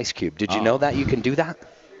smaller ice cube. Did you know that you can do that?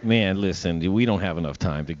 Man, listen, we don't have enough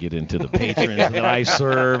time to get into the patrons that I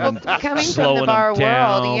serve and coming slowing from the bar them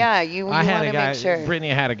down. world, yeah, you want to make sure. Brittany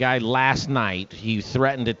had a guy last night. He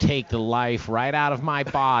threatened to take the life right out of my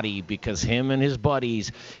body because him and his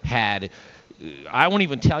buddies had I won't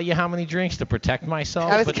even tell you how many drinks to protect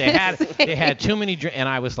myself, but they had too many drinks, and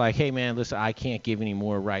I was like, hey man, listen, I can't give any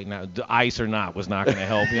more right now. The ice or not was not going to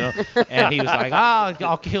help, you know. And he was like,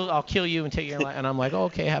 I'll kill you and take your life. And I'm like,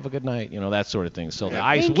 okay, have a good night, you know, that sort of thing. So the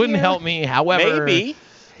ice wouldn't help me. However, maybe.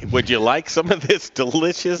 Would you like some of this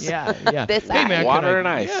delicious this hey, man, water and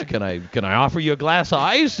ice? Yeah, can I offer you a glass of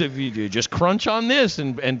ice if you just crunch on this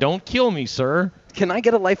and don't kill me, sir? Can I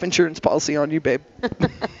get a life insurance policy on you, babe?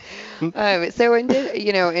 So,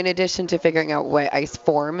 in addition to figuring out what ice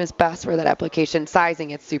form is best for that application, sizing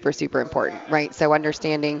it's super, super important, right? So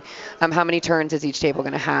understanding how many turns is each table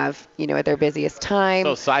going to have, at their busiest time.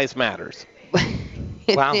 So size matters.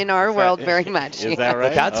 Wow. In our world, very much. Is that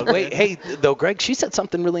right? That's hey, though, Greg, she said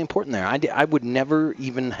something really important there. I would never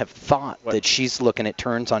even have thought that she's looking at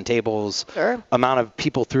turns on tables, amount of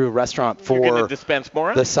people through a restaurant for dispense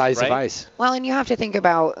more the size of ice. Well, and you have to think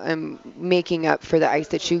about making up for the ice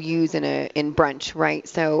that you use in brunch, right?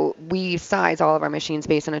 So we size all of our machines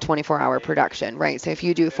based on a 24-hour production, right? So if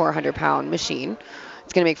you do a 400-pound machine,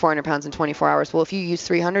 it's going to make 400 pounds in 24 hours. Well, if you use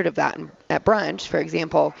 300 of that at brunch, for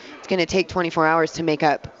example, it's going to take 24 hours to make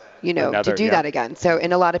up, to do that again. So,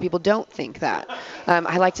 and a lot of people don't think that.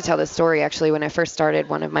 I like to tell this story, actually. When I first started,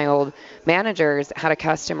 one of my old managers had a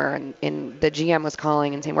customer, and the GM was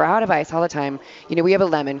calling and saying, we're out of ice all the time. We have a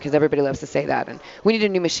lemon, because everybody loves to say that. And we need a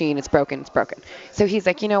new machine. It's broken. So he's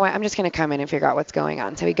like, you know what? I'm just going to come in and figure out what's going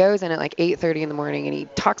on. So he goes in at like 8:30 in the morning, and he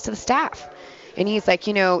talks to the staff. And he's like,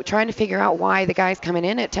 trying to figure out why the guy's coming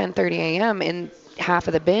in at 10:30 a.m. and half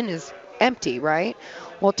of the bin is empty, right?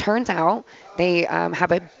 Well, turns out they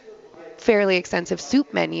have a fairly extensive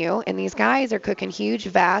soup menu, and these guys are cooking huge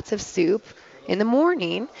vats of soup in the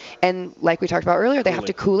morning. And like we talked about earlier, they have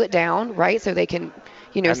to cool it down, right? So they can,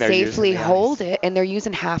 safely hold it, and they're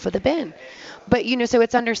using half of the bin. But, so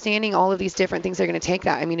it's understanding all of these different things that are going to take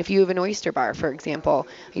that. I mean, if you have an oyster bar, for example,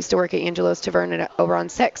 I used to work at Angelo's Tavern over on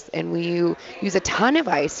 6th, and we use a ton of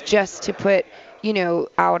ice just to put,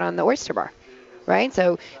 out on the oyster bar, right?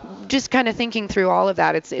 So just kind of thinking through all of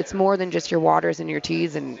that, it's more than just your waters and your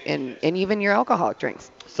teas and even your alcoholic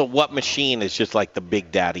drinks. So what machine is just like the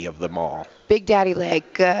big daddy of them all? Big daddy,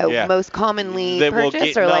 like most commonly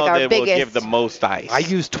purchased, or like our biggest? Will give the most ice. I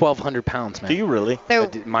use 1,200 pounds, man. Do you really? So,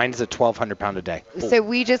 mine is a 1,200 pound a day. So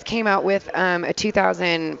we just came out with a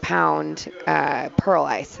 2,000 pound pearl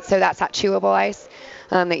ice. So that's that chewable ice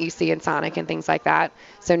that you see in Sonic and things like that.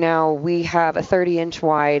 So now we have a 30-inch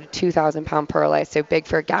wide, 2,000 pound pearl ice. So big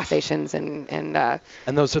for gas stations and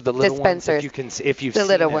those are the little dispensers. ones. If you've the seen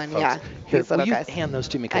little it, one, folks. yeah. Here, These little will guys. you hand those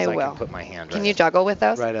to me, because I can put my hand. Can you juggle with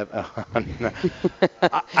those? Right up.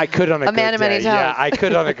 I could on a good man of many day. talents. Yeah, I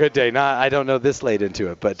could on a good day. I don't know this late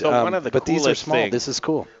into it, but so one of the these are small. This is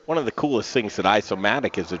cool. One of the coolest things that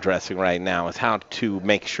Isomatic is addressing right now is how to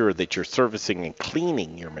make sure that you're servicing and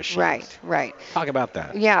cleaning your machines. Right. Talk about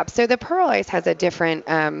that. Yeah. So the pearl ice has a different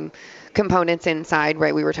components inside,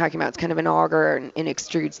 right? We were talking about it's kind of an auger and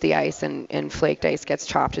extrudes the ice, and flaked ice gets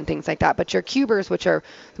chopped and things like that. But your cubers, which are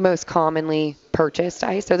the most commonly purchased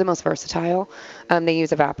ice, they're the most versatile. They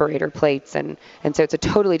use evaporator plates, and so it's a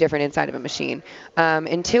totally different inside of a machine.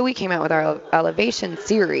 Until we came out with our Elevation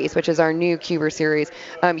series, which is our new cuber series,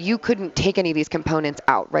 you couldn't take any of these components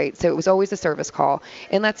out, right? So it was always a service call.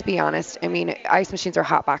 And let's be honest, I mean, ice machines are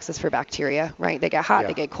hot boxes for bacteria, right? They get hot,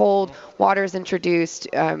 they get cold, water's introduced,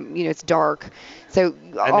 it's dark. So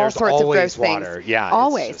all sorts of gross water. things. Yeah,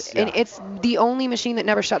 always. And it's the only machine that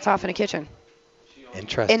never shuts off in a kitchen.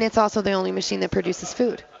 Interesting. And it's also the only machine that produces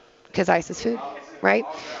food, because ice is food, right?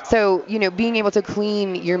 So, being able to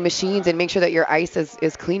clean your machines and make sure that your ice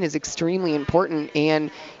is clean is extremely important. And,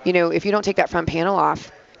 if you don't take that front panel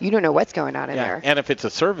off, you don't know what's going on in there. And if it's a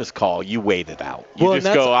service call, you wait it out. You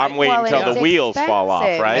just go, I'm waiting until the wheels fall off,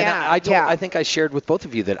 right? Yeah. And I think I shared with both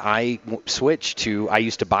of you that I switched to, I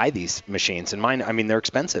used to buy these machines, and mine, I mean, they're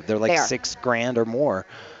expensive. They're like $6,000 or more.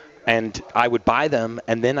 And I would buy them,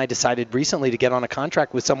 and then I decided recently to get on a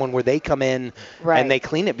contract with someone where they come in and they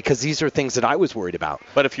clean it, because these are things that I was worried about.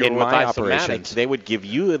 But if you're in with my Isomatic, operations, they would give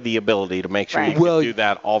you the ability to make sure you can do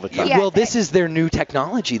that all the time. Well, this is their new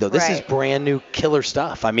technology, though. This is brand new killer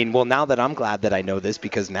stuff. I mean, now that I'm glad that I know this,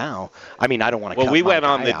 because now, I mean, I don't want to. Well, we went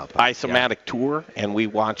on the Isomatic tour, and we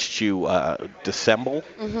watched you disassemble.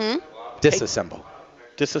 Disassemble.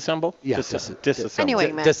 Disassemble? Yeah, disassemble.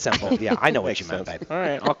 Anyway, man. Disassemble. Yeah, I know what you meant, babe. All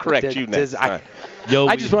right, I'll correct you next time.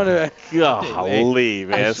 I just wanted to. Golly,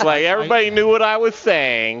 man. It's like everybody knew what I was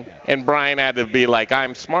saying, and Brian had to be like,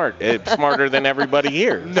 I'm smart. Smarter than everybody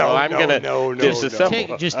here. So I'm going to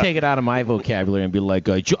disassemble. Just take it out of my vocabulary and be like,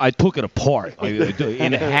 I took it apart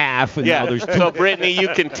in half. And now there's two. So, Brittany, you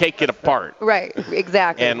can take it apart. Right,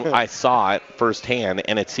 exactly. And I saw it firsthand,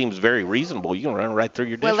 and it seems very reasonable. You can run right through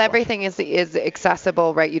your dishwasher. Well, everything is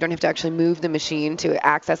accessible, right? You don't have to actually move the machine to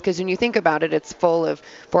access, because when you think about it, it's full of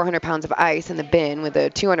 400 pounds of ice in the bin with a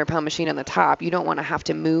 200-pound machine on the top. You don't want to have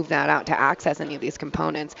to move that out to access any of these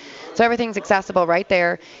components. So everything's accessible right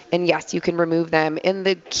there, and yes, you can remove them. And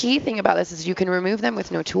the key thing about this is you can remove them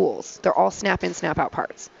with no tools. They're all snap-in, snap-out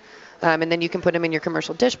parts. And then you can put them in your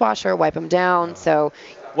commercial dishwasher, wipe them down. So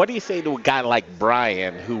what do you say to a guy like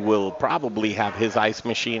Brian, who will probably have his ice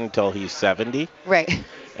machine until he's 70? Right.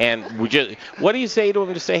 And what do you say to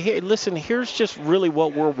him to say, hey, listen, here's just really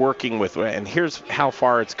what we're working with, and here's how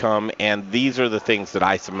far it's come, and these are the things that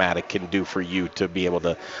Isomatic can do for you to be able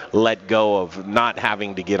to let go of not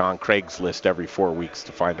having to get on Craigslist every 4 weeks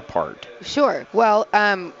to find a part? Sure. Well,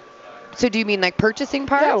 so do you mean like purchasing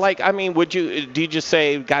parts? Yeah, like, I mean, do you just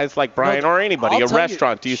say, guys like Brian or anybody, a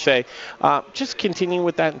restaurant, do you say, just continue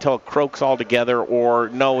with that until it croaks all together, or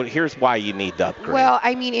no, here's why you need to upgrade? Well,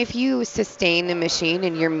 I mean, if you sustain the machine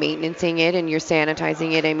and you're maintaining it and you're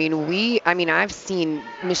sanitizing it, I mean, I've seen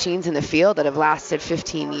machines in the field that have lasted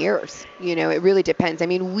 15 years. You know, it really depends. I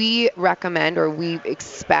mean, we recommend, or we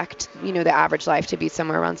expect, the average life to be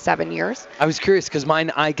somewhere around 7 years. I was curious because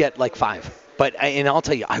mine, I get like 5. And I'll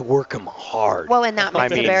tell you, I work them hard. Well, and that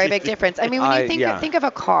makes a very big difference. I mean, when you think of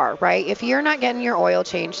a car, right? If you're not getting your oil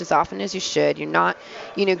changed as often as you should, you're not,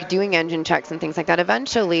 doing engine checks and things like that,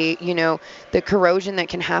 eventually, the corrosion that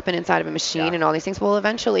can happen inside of a machine and all these things will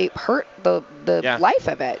eventually hurt the life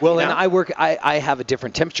of it. Well, and I have a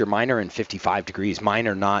different temperature. Mine are in 55 degrees. Mine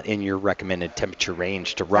are not in your recommended temperature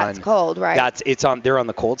range to run. That's cold, right? They're on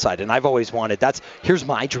the cold side, and I've always wanted. Here's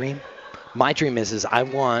my dream. My dream is I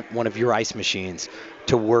want one of your ice machines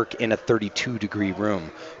to work in a 32-degree room.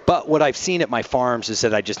 But what I've seen at my farms is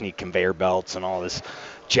that I just need conveyor belts and all this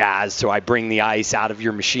jazz. So I bring the ice out of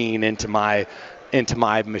your machine into my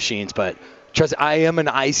machines. But trust, I am an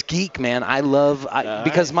ice geek, man. I love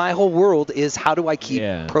because my whole world is how do I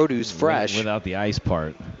keep produce fresh without the ice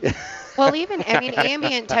part. Well,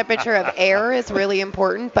 ambient temperature of air is really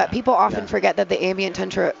important, but people often forget that the ambient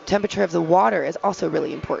temperature of the water is also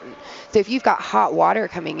really important. So if you've got hot water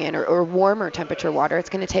coming in or warmer temperature water, it's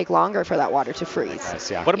going to take longer for that water to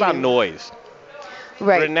freeze. What about noise?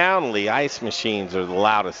 Right. Renownedly, ice machines are the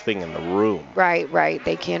loudest thing in the room. Right.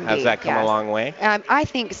 They can be. Has that come a long way? I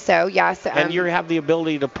think so, yes. And you have the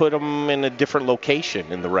ability to put them in a different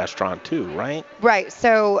location in the restaurant too, right? Right.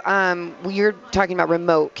 So you're talking about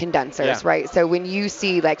remote condensers, right? So when you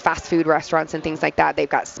see like fast food restaurants and things like that, they've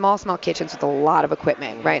got small kitchens with a lot of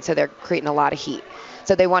equipment, right? So they're creating a lot of heat.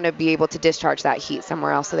 So they want to be able to discharge that heat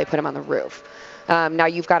somewhere else, so they put them on the roof. Now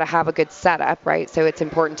you've got to have a good setup, right? So it's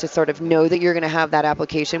important to sort of know that you're going to have that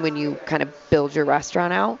application when you kind of build your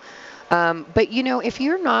restaurant out. But if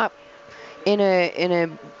you're not in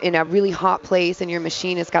a really hot place and your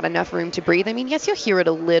machine has got enough room to breathe, yes, you'll hear it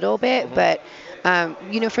a little bit, but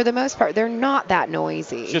for the most part, they're not that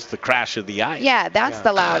noisy. It's just the crash of the ice. Yeah, that's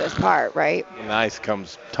the loudest part, right? And the ice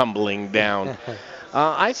comes tumbling down.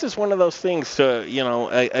 Ice is one of those things to,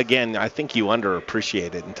 again, I think you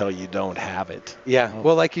underappreciate it until you don't have it. Yeah.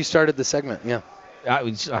 Well, like you started the segment. Yeah.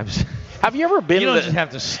 Have you ever been? You don't just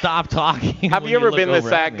have to stop talking. Have you ever been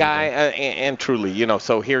that guy? And truly,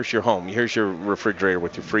 so here's your home. Here's your refrigerator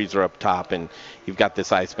with your freezer up top, and you've got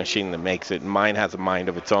this ice machine that makes it. And mine has a mind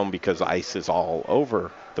of its own because ice is all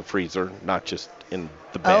over the freezer, not just in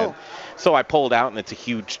the bed. Oh. So I pull it out, and it's a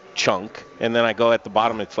huge chunk. And then I go at the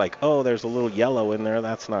bottom. It's like, oh, there's a little yellow in there.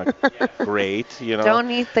 That's not great,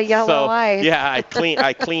 Don't eat the yellow ice. Yeah, I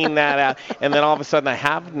clean that out, and then all of a sudden I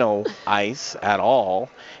have no ice at all.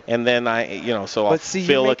 And then I'll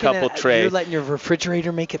fill a couple trays. You're letting your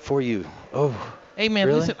refrigerator make it for you. Oh. Hey man,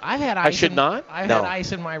 really? Listen, I've had ice. I should not. I've had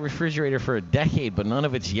ice in my refrigerator for a decade, but none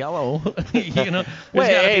of it's yellow. There's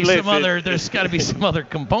got to be some other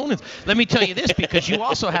components. Let me tell you this, because you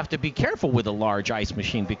also have to be careful with a large ice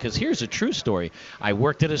machine. Because here's a true story. I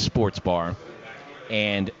worked at a sports bar,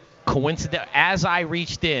 and coincidentally, as I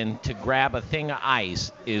reached in to grab a thing of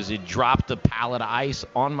ice, it dropped a pallet of ice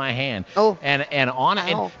on my hand. Oh. And on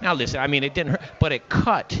it. And now listen, it didn't hurt, but it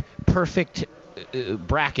cut perfect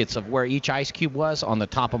brackets of where each ice cube was on the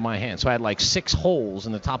top of my hand. So I had like 6 holes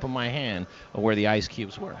in the top of my hand of where the ice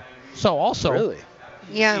cubes were. So also, really?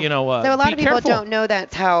 Yeah. You know, so a lot be of people careful. don't know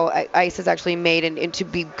that's how ice is actually made. And to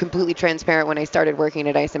be completely transparent, when I started working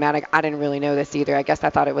at Ice-O-Matic, I didn't really know this either. I guess I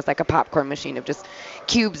thought it was like a popcorn machine of just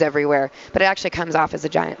cubes everywhere. But it actually comes off as a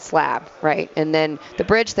giant slab, right? And then the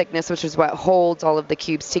bridge thickness, which is what holds all of the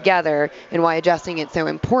cubes together, and why adjusting it's so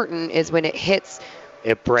important, is when it hits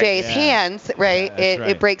it breaks. Jay's hands, right?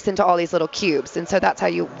 It breaks into all these little cubes, and so that's why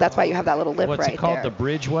you have that little lip What's right it called? there. The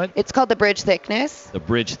bridge what? It's called the bridge thickness. The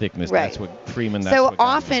bridge thickness. Right. That's what Freeman. That's So what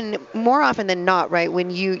got me. more often than not, right, when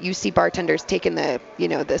you see bartenders taking the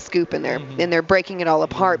scoop and they're breaking it all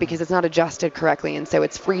apart because it's not adjusted correctly, and so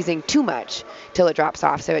it's freezing too much till it drops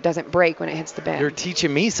off, so it doesn't break when it hits the bin. You're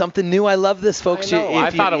teaching me something new. I love this, folks. I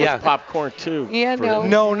thought it was popcorn too. Yeah, no.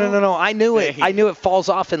 No. I knew it. I knew it falls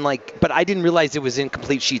off but I didn't realize it was in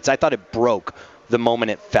complete sheets. I thought it broke the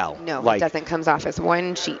moment it fell. No, it doesn't. Comes off as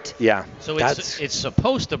one sheet. Yeah. So it's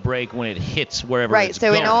supposed to break when it hits wherever Right. it's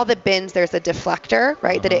So going. in all the bins, there's a deflector,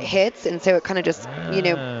 right, that it hits, and so it kind of just,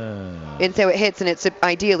 and so it hits, and it's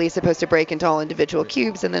ideally supposed to break into all individual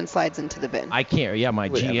cubes and then slides into the bin. I can't. Yeah, my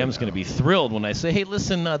GM's going to be thrilled when I say, "Hey,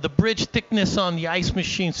 listen, the bridge thickness on the ice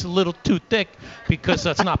machine's a little too thick because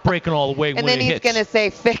that's not breaking all the way when And then it he's hits." going to say,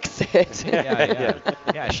 "Fix it."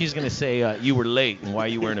 Yeah, she's going to say you were late and why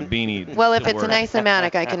you wearing a beanie. Well, if to it's an work.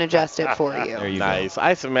 Ice-O-Matic, I can adjust it for you. There you Nice.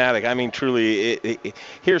 Ice-O-Matic. I mean, truly,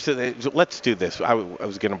 here's the. Let's do this. I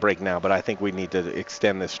was going to break now, but I think we need to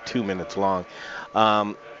extend this 2 minutes long.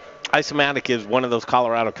 Ice-O-Matic is one of those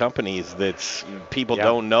Colorado companies that people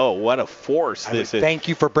don't know what a force this is. Thank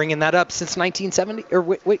you for bringing that up. Since 1970, or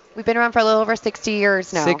wait. We've been around for a little over 60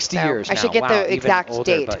 years now. 60 years I should now. get Wow, the even exact older,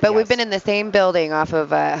 date, but we've been in the same building off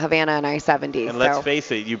of Havana and I-70. And let's face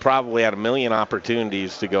it, you probably had a million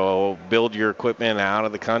opportunities to go build your equipment out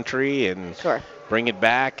of the country and bring it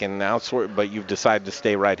back and outsource, but you've decided to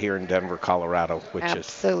stay right here in Denver, Colorado, which is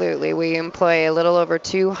Absolutely. We employ a little over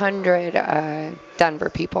 200 Denver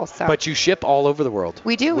people. So. But you ship all over the world.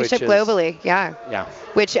 We do. We ship globally. Yeah. Yeah.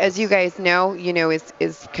 Which, as you guys know,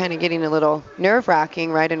 is kind of getting a little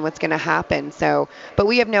nerve-wracking, right, and what's going to happen. So, but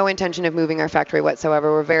we have no intention of moving our factory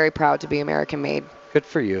whatsoever. We're very proud to be American-made. Good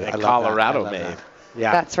for you. and Colorado-made.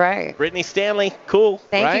 Yeah. That's right. Brittany Stanley, cool.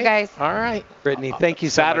 Thank right? you, guys. All right. Brittany, thank you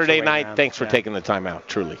so much. Saturday for night, right thanks for taking the time out,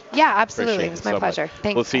 truly. Yeah, absolutely. Appreciate It was it my so pleasure. much.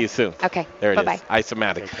 Thanks. We'll see you soon. Okay. There it Bye-bye. is.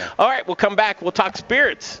 Ice-O-Matic. All right, we'll come back. We'll talk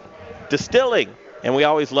spirits, distilling, and we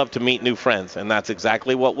always love to meet new friends, and that's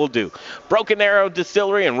exactly what we'll do. Broken Arrow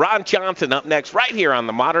Distillery and Ron Johnson up next right here on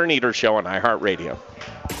the Modern Eater Show on iHeartRadio.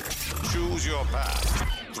 Choose your path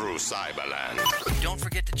through Cyberland. Don't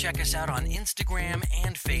forget to check us out on Instagram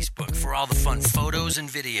and Facebook for all the fun photos and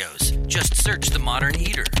videos. Just search The Modern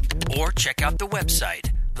Eater or check out the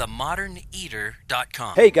website,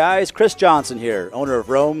 themoderneater.com. Hey guys, Chris Johnson here, owner of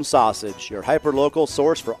Rome Sausage, your hyper-local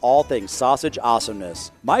source for all things sausage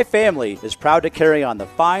awesomeness. My family is proud to carry on the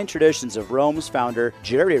fine traditions of Rome's founder,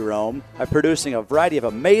 Jerry Rome, by producing a variety of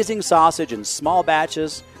amazing sausage in small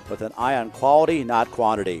batches with an eye on quality, not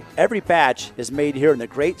quantity. Every batch is made here in the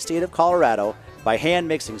great state of Colorado by hand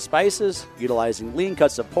mixing spices, utilizing lean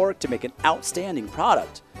cuts of pork to make an outstanding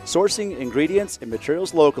product. Sourcing ingredients and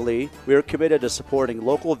materials locally, we are committed to supporting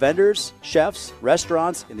local vendors, chefs,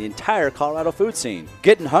 restaurants, and the entire Colorado food scene.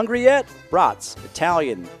 Getting hungry yet? Brats,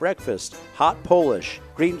 Italian, breakfast, hot Polish,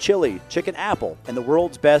 green chili, chicken apple, and the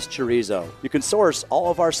world's best chorizo. You can source all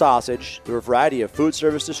of our sausage through a variety of food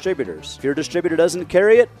service distributors. If your distributor doesn't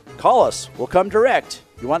carry it, call us. We'll come direct.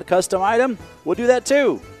 You want a custom item? We'll do that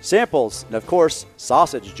too. Samples, and of course,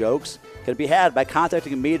 sausage jokes, can be had by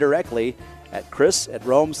contacting me directly at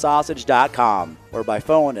chris@romesausage.com or by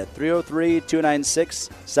phone at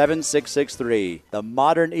 303-296-7663. The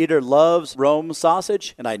Modern Eater loves Rome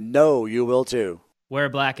sausage, and I know you will too. Wear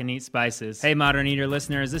black and eat spices. Hey, Modern Eater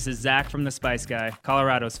listeners, this is Zach from The Spice Guy,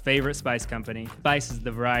 Colorado's favorite spice company. Spice is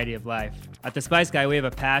the variety of life. At The Spice Guy, we have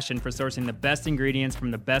a passion for sourcing the best ingredients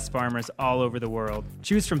from the best farmers all over the world.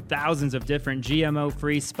 Choose from thousands of different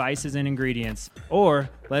GMO-free spices and ingredients, or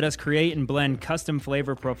let us create and blend custom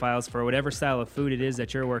flavor profiles for whatever style of food it is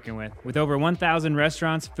that you're working with. With over 1,000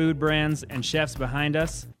 restaurants, food brands, and chefs behind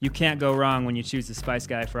us, you can't go wrong when you choose The Spice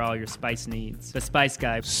Guy for all your spice needs. The Spice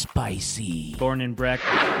Guy. Spicy. Born in Breck,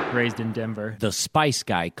 raised in Denver.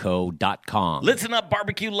 TheSpiceGuyCo.com. Listen up,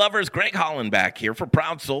 barbecue lovers. Greg Holland back here for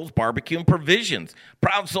Proud Souls Barbecue and Provisions.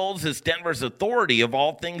 Proud Souls is Denver's authority of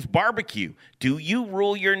all things barbecue. Do you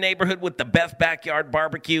rule your neighborhood with the best backyard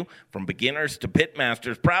barbecue? From beginners to pit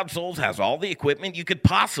masters, Proud Souls has all the equipment you could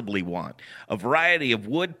possibly want. A variety of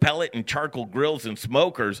wood, pellet, and charcoal grills and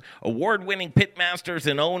smokers. Award-winning pitmasters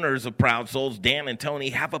and owners of Proud Souls, Dan and Tony,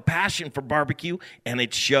 have a passion for barbecue, and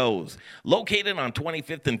it shows. Located on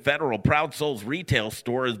 25th and Federal, Proud Souls retail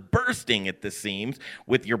store is bursting at the seams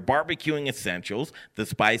with your barbecuing essentials, the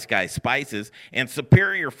Spice Guy spices, and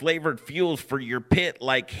superior flavored fuels for your pit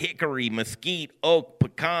like hickory, mesquite, oak,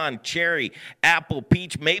 pecan, cherry, apple,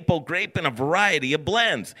 peach, maple, grape, and a variety of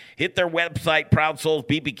blends. Hit their website,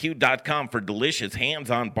 ProudSoulsBBQ.com, for delicious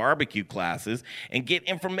hands-on barbecue classes and get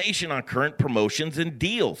information on current promotions and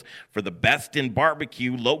deals. For the best in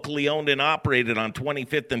barbecue, locally owned and operated on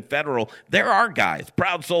 25th and Federal, there are guys.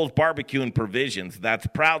 Proud Souls Barbecue and Provisions. That's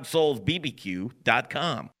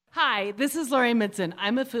ProudSoulsBBQ.com. Hi, this is Lori Midson.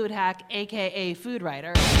 I'm a food hack, aka food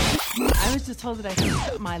writer. I was just told that I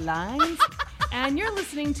skipped my lines, and you're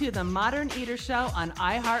listening to the Modern Eater Show on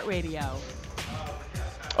iHeartRadio.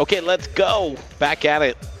 Okay, let's go. Back at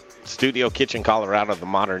it. Studio Kitchen, Colorado. The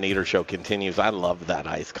Modern Eater Show continues. I love that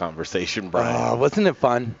ice conversation, Brian. Wasn't it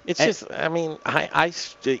fun? It's just, I mean,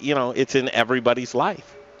 ice, it's in everybody's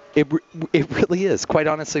life. It really is, quite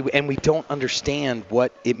honestly, and we don't understand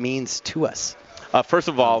what it means to us. First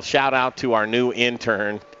of all, shout out to our new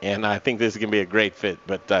intern, and I think this is going to be a great fit,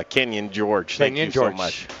 but Kenyon George. Thank you so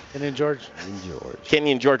much. Kenyon George.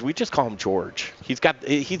 Kenyon George. We just call him George. He's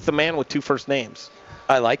the man with 2 first names.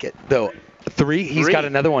 I like it, though. 3, he's got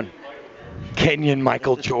another one. Kenyon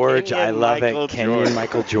Michael George. Kenyon I love Michael it. Kenyon George.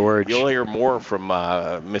 Michael George. You'll hear more from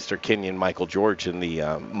Mr. Kenyon Michael George in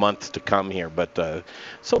the months to come here, but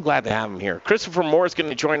so glad to have him here. Christopher Moore is going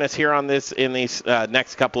to join us here in these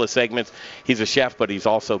next couple of segments. He's a chef, but he's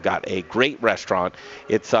also got a great restaurant.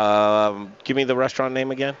 It's give me the restaurant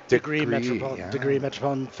name again. Degree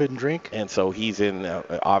Metropolitan Food and Drink. And so he's in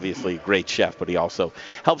obviously a great chef, but he also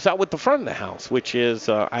helps out with the front of the house, which is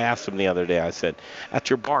I asked him the other day. I said, at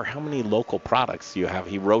your bar, how many local products do you have?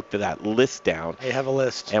 He wrote that list down. I have a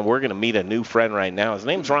list. And we're going to meet a new friend right now. His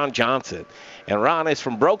name's Ron Johnson. And Ron is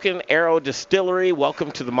from Broken Arrow Distillery.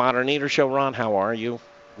 Welcome to the Modern Eater Show, Ron. How are you?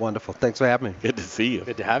 Wonderful. Thanks for having me. Good to see you.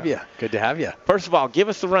 Good to have you. Good to have you. First of all, give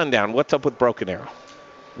us the rundown. What's up with Broken Arrow?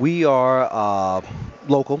 We are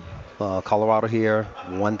local, Colorado here,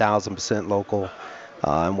 1,000% local.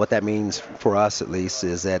 And what that means for us, at least,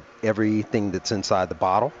 is that everything that's inside the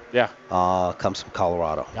bottle comes from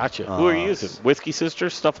Colorado. Gotcha. Who are you using? Whiskey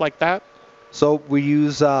Sisters, stuff like that? So we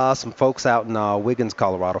use some folks out in Wiggins,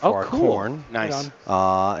 Colorado for our corn. Nice.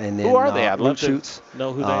 And then who are they? I'd love Root Shoots. To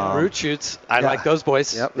know who they are. Root Shoots. I like those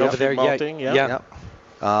boys. Yep. Over there. Malting, Yep.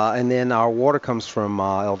 And then our water comes from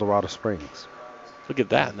El Dorado Springs. Look at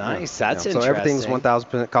that. Nice. That's So interesting. everything's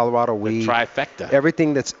 1,000% Colorado. The trifecta.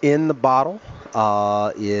 Everything that's in the bottle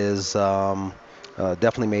is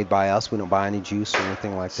definitely made by us. We don't buy any juice or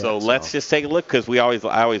anything like that. So let's just take a look, because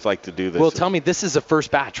I always like to do this. Well, tell me, this is the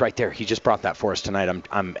first batch right there. He just brought that for us tonight.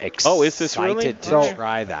 I'm excited Oh, is this really? to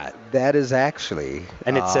try that. That is actually.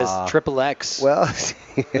 And it says XXX. Well,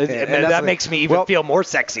 that makes me even feel more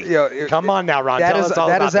sexy. Come on now, Ron. That tell us all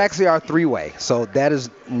that about is this. actually our 3-way. So that is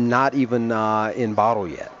not even in bottle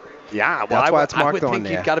yet. Yeah, well, That's why it's I marked would on think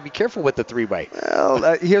there. you've got to be careful with the 3-way.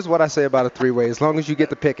 Well, here's what I say about a 3-way. As long as you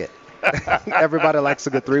get to pick it. Everybody likes a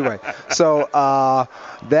good 3-way. So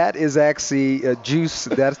that is actually juice.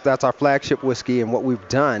 That's our flagship whiskey. And what we've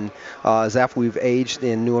done is after we've aged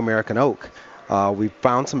in New American Oak, we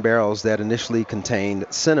found some barrels that initially contained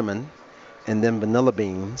cinnamon and then vanilla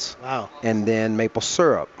beans. Wow. And then maple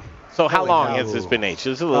syrup. So how long has this been aged?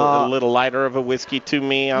 This is a little lighter of a whiskey to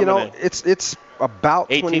me. It's about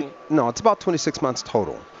 18? it's about 26 months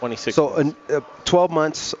total. 26 So 12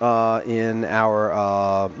 months in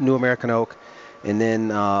our New American Oak, and then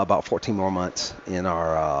about 14 more months in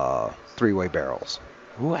our 3-way barrels.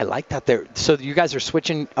 Ooh, I like that there. So you guys are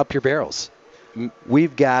switching up your barrels.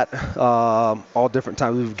 We've got all different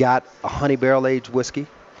times. We've got a honey barrel aged whiskey.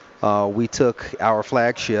 We took our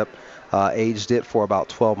flagship, aged it for about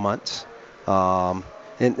 12 months.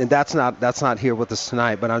 And that's not here with us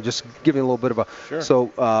tonight, but I'm just giving a little bit of a. Sure.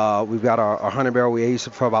 So we've got our honey barrel. We aged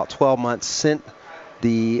it for about 12 months. Sent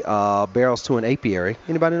the barrels to an apiary.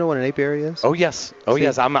 Anybody know what an apiary is? Oh yes. Oh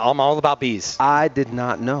yes. I'm all about bees. I did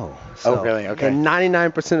not know. So, oh really? Okay. And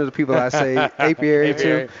 99% of the people I say apiary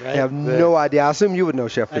to have no idea. I assume you would know,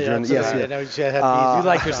 Chef. Yes. You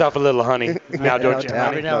like yourself a little honey now, don't you?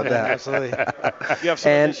 Every now and then, absolutely. You have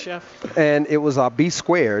some of this, Chef? And it was B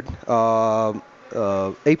Squared.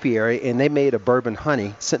 Apiary, and they made a bourbon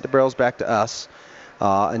honey, sent the barrels back to us,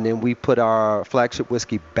 and then we put our flagship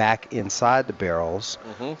whiskey back inside the barrels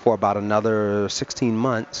for about another 16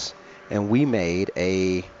 months, and we made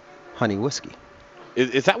a honey whiskey.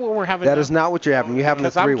 Is that what we're having? That now? is not what you're having. You're having the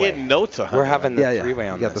Because I'm three-way. getting notes on We're having the yeah, three-way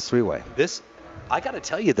on you got the this. three-way. This, I got to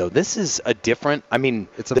tell you though, this is a different. I mean,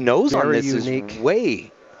 It's a the nose on very this unique- is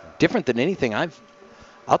way different than anything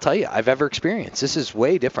I'll tell you, I've ever experienced. This is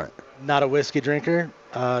way different. Not a whiskey drinker.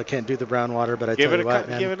 Can't do the brown water, but I Give tell it you a what,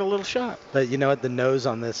 man. give it a little shot. But you know what? The nose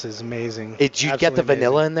on this is amazing. Did you get the Absolutely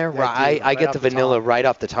vanilla amazing. in there? Yeah, Right, I get off the vanilla top. right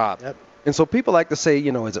off the top. Yep. And so people like to say,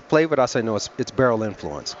 is it flavored? I say no, it's barrel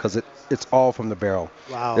influence because it's all from the barrel.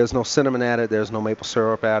 Wow. There's no cinnamon added. There's no maple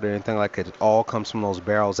syrup added or anything like that. It all comes from those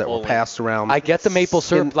barrels that were passed around. I get the maple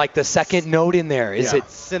syrup, like the second note in there. Is it?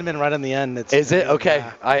 Cinnamon right on the end. Is it? Okay.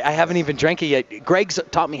 Yeah. I haven't even drank it yet. Greg's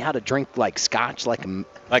taught me how to drink like scotch, like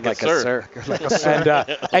a sir.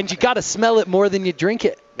 And you got to smell it more than you drink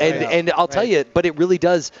it. And I'll tell you, but it really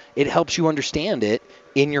does. It helps you understand it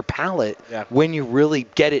in your palate when you really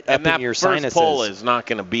get it up in your sinuses. And that first pull is not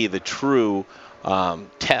going to be the true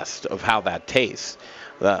test of how that tastes.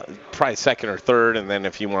 Probably second or third, and then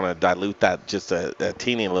if you want to dilute that just a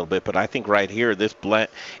teeny little bit. But I think right here, this blend,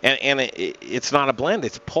 and it's not a blend,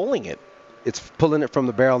 it's pulling it. It's pulling it from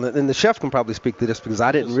the barrel. And the chef can probably speak to this because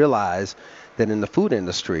I didn't realize that in the food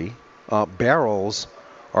industry, barrels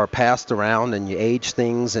are passed around and you age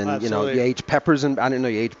things and Absolutely. you age peppers and I didn't know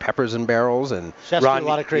you age peppers in barrels and Chefs do a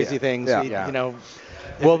lot of crazy things. Yeah.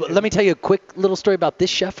 Well, let me tell you a quick little story about this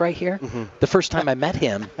chef right here. The first time I met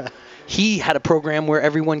him, he had a program where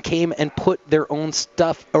everyone came and put their own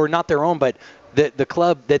stuff, or not their own, but the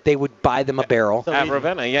club that they would buy them a barrel. At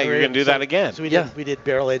Ravenna, you're going to do that again. So we did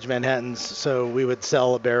barrel-aged Manhattans. So we would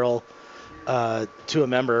sell a barrel to a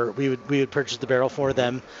member. We would purchase the barrel for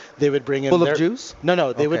them. They would bring in full their of juice?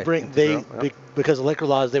 No, they would Okay. bring because of liquor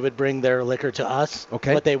laws, they would bring their liquor to us.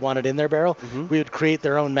 Okay. What they wanted in their barrel. We would create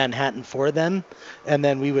their own Manhattan for them, and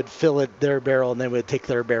then we would fill it their barrel, and they would take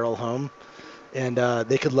their barrel home, and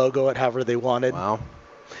they could logo it however they wanted. Wow.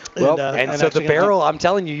 Well, And so the barrel, I'm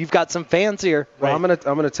telling you, you've got some fans here. Well, I'm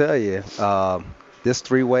gonna tell you, this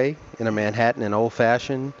three-way in a Manhattan and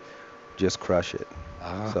old-fashioned, just crush it.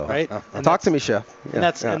 So, Right? And talk to me, chef. And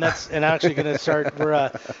I'm actually going to start. We're,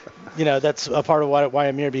 that's a part of why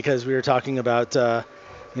I'm here, because we were talking about,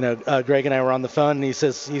 Greg and I were on the phone, and he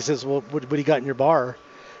says, well, what do you got in your bar?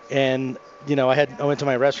 And I went to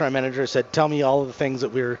my restaurant manager and said, tell me all of the things that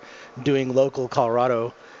we're doing local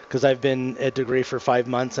Colorado, because I've been at Degree for 5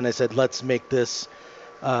 months, and I said, let's make this.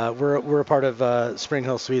 We're a part of Spring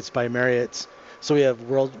Hill Suites by Marriott's. So we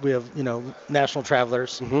have national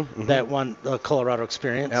travelers that want a Colorado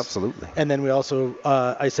experience. Absolutely. And then we also,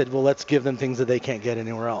 I said, well, let's give them things that they can't get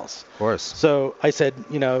anywhere else. Of course. So I said,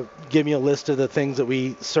 give me a list of the things that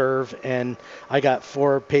we serve, and I got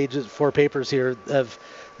 4 papers here of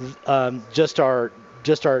just our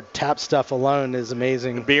tap stuff alone is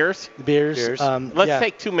amazing. Beers? Beers. Let's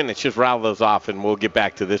take 2 minutes, just rattle those off, and we'll get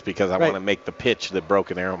back to this because I want to make the pitch that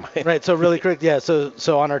Broken Arrow might. Right. So really quick, yeah. So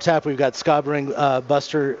on our tap we've got Scobring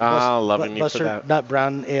Buster loving you for Buster that. Nut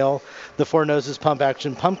Brown Ale, the Four Noses Pump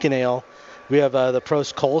Action Pumpkin Ale. We have the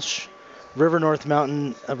Prost Kolsch, River North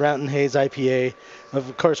Mountain Haze IPA.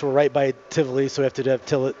 Of course, we're right by Tivoli, so we have to have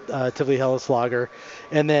Tivoli Helles Lager,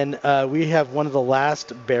 and then we have one of the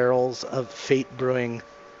last barrels of Fate Brewing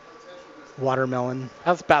watermelon.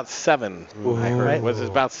 That's about 7. I heard. Right. Was it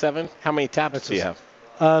about 7? How many taps do you have?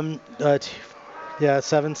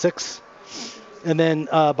 7, 6. And then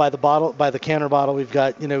by the canner bottle, we've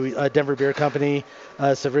got Denver Beer Company,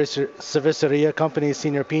 Cerveceria Company,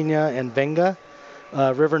 Senior Pina and Venga,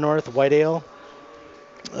 River North White Ale.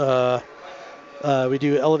 We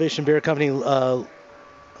do Elevation Beer Company. I'm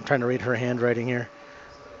trying to read her handwriting here.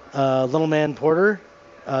 Little Man Porter,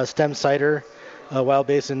 Stem Cider, Wild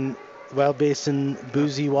Basin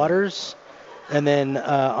Boozy Waters, and then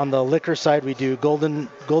on the liquor side we do Golden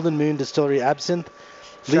Moon Distillery Absinthe.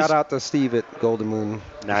 Shout out to Steve at Golden Moon.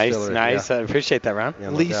 Nice. Yeah. I appreciate that, Ron.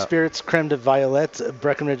 Yeah, no Lee doubt. Spirits Creme de Violette,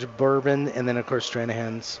 Breckenridge Bourbon, and then of course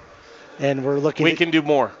Stranahan's. And we're looking. We can do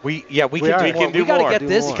more. We can do more. We got to get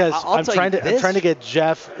this because I'll I'm tell trying you to. this. I'm trying to get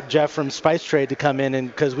Jeff from Spice Trade to come in, and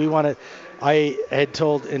because we want to. I had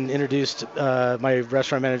told and introduced my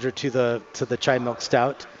restaurant manager to the chai milk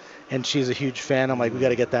stout, and she's a huge fan. I'm like, we got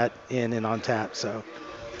to get that in and on tap. So.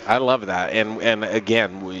 I love that, and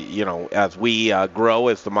again, we, as we grow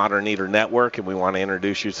as the Modern Eater Network, and we want to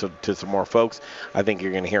introduce you to some more folks, I think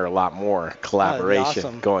you're going to hear a lot more collaboration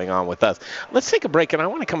awesome. going on with us. Let's take a break, and I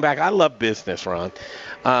want to come back. I love business, Ron.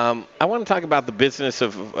 I want to talk about the business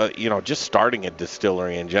of just starting a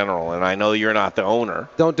distillery in general, and I know you're not the owner.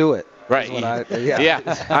 Don't do it. Right. Yeah.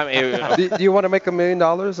 I mean, do you want to make $1 million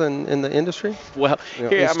in the industry? Well,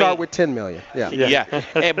 you start with $10 million. Yeah.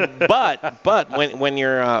 But when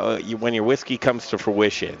your whiskey comes to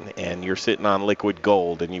fruition and you're sitting on liquid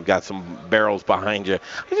gold and you've got some barrels behind you,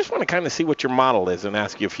 I just want to kind of see what your model is and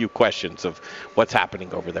ask you a few questions of what's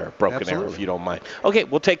happening over there at Broken Arrow, if you don't mind. Okay,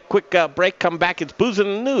 we'll take a quick break. Come back. It's Booze in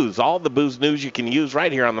the News. All the booze news you can use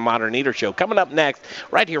right here on the Modern Eater Show. Coming up next,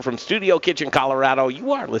 right here from Studio Kitchen, Colorado,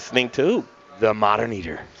 you are listening to The Modern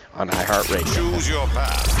Eater on iHeartRadio. Choose your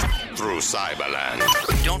path through Cyberland.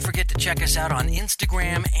 Don't forget to check us out on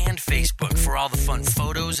Instagram and Facebook for all the fun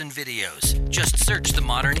photos and videos. Just search The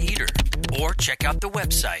Modern Eater or check out the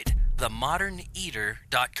website,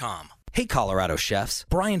 themoderneater.com. Hey, Colorado chefs.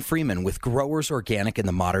 Brian Freeman with Growers Organic and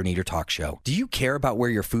the Modern Eater Talk Show. Do you care about where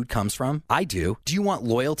your food comes from? I do. Do you want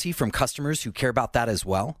loyalty from customers who care about that as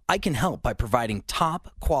well? I can help by providing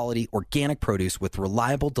top quality organic produce with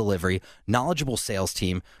reliable delivery, knowledgeable sales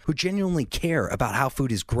team who genuinely care about how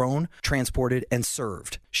food is grown, transported, and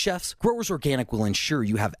served. Chefs, Growers Organic will ensure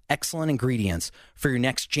you have excellent ingredients for your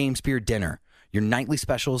next James Beard dinner, your nightly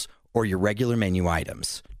specials, or your regular menu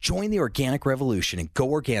items. Join the organic revolution and go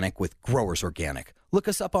organic with Growers Organic. Look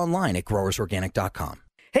us up online at growersorganic.com.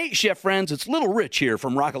 Hey, chef friends, it's Little Rich here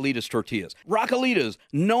from Raquelitas Tortillas. Raquelitas,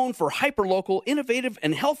 known for hyper-local, innovative,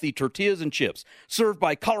 and healthy tortillas and chips, served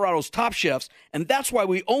by Colorado's top chefs, and that's why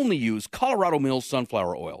we only use Colorado Mills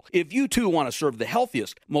sunflower oil. If you, too, want to serve the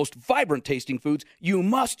healthiest, most vibrant-tasting foods, you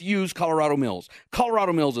must use Colorado Mills.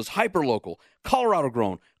 Colorado Mills is hyper-local,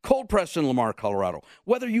 Colorado-grown, cold-pressed in Lamar, Colorado.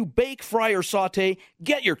 Whether you bake, fry, or saute,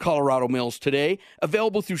 get your Colorado Mills today.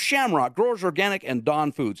 Available through Shamrock, Growers Organic, and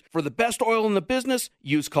Dawn Foods. For the best oil in the business,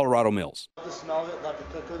 use Colorado Mills.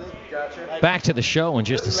 Back to the show in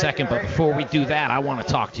just a second, but before we do that, I want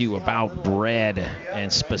to talk to you about bread,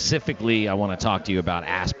 and specifically, I want to talk to you about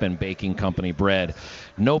Aspen Baking Company bread.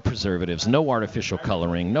 No preservatives, no artificial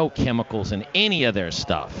coloring, no chemicals in any of their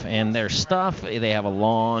stuff. And their stuff, they have a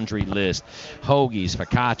laundry list. Hoagies,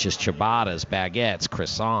 focaccias, ciabattas, baguettes,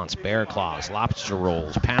 croissants, bear claws, lobster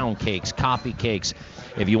rolls, pound cakes, coffee cakes.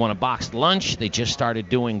 If you want a boxed lunch, they just started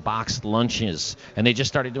doing boxed lunches. And they just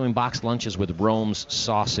started doing boxed lunches with Rome's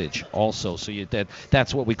sausage also. So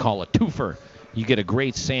that's what we call a twofer. You get a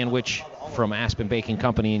great sandwich from Aspen Baking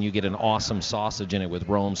Company, and you get an awesome sausage in it with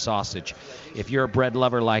Rome sausage. If you're a bread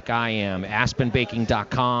lover like I am,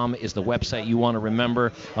 aspenbaking.com is the website you want to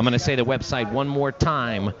remember. I'm going to say the website one more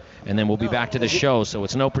time, and then we'll be back to the show. So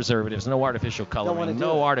it's no preservatives, no artificial coloring,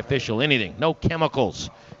 no artificial anything, no chemicals.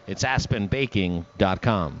 It's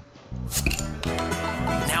aspenbaking.com.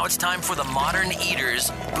 Now it's time for the Modern Eater's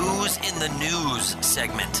Booze in the News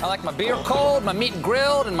segment. I like my beer cold, my meat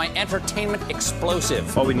grilled, and my entertainment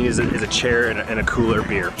explosive. All we need is a chair and a cooler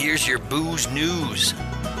beer. Here's your Booze News.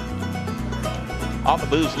 All the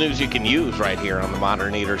booze news you can use right here on the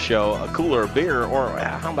Modern Eater Show. A cooler of beer, or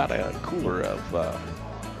how about a cooler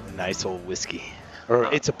of... nice old whiskey.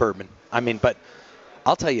 Or it's a bourbon. I mean, but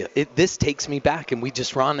I'll tell you, this takes me back, and we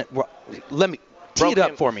just let me... Tee it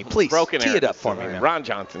up for me, please. Tee it up for me, man. Ron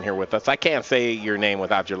Johnson here with us. I can't say your name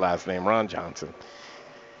without your last name, Ron Johnson.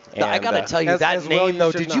 And, I got to tell you, that name,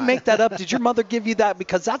 though, did you make that up? Did your mother give you that?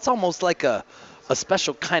 Because that's almost like a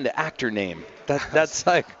special kind of actor name. That's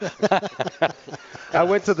like... I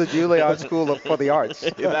went to the Juilliard School for the Arts.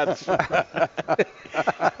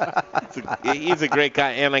 He's a great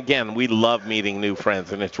guy. And, again, we love meeting new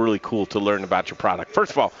friends, and it's really cool to learn about your product.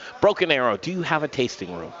 First of all, Broken Arrow, do you have a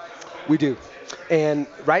tasting room? We do. And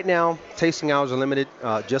right now, tasting hours are limited,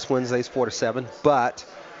 just Wednesdays 4 to 7, but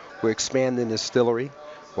we're expanding the distillery.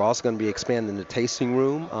 We're also going to be expanding the tasting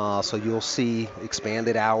room, so you'll see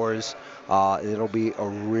expanded hours. It'll be a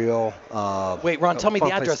real Wait, Ron, tell me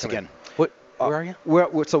the address again. Where are you?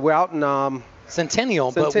 We're out in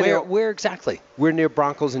Centennial, but where exactly? We're near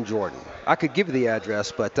Broncos and Jordan. I could give you the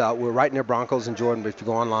address, but we're right near Broncos and Jordan. But if you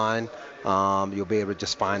go online, you'll be able to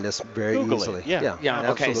just find us very easily. Yeah.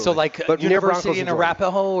 Okay. So but University in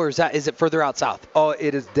Arapahoe, or is it further out south? Oh,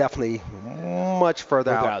 it is definitely much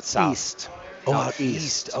further out south. East. Oh,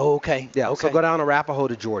 east. Oh, okay. Yeah. Okay. So go down Arapahoe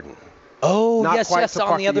to Jordan. Oh, yes,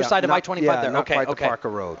 on the other side of I-25 there. Not okay, quite the Parker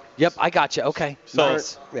Road. Yep, I got you. Okay. So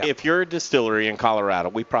if you're a distillery in Colorado,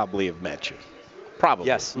 we probably have met you. Probably.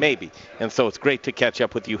 Yes. Maybe. And so it's great to catch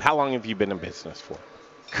up with you. How long have you been in business for?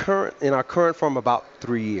 In our current firm, about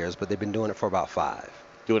 3 years, but they've been doing it for about 5.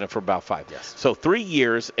 Doing it for about 5. Yes. So 3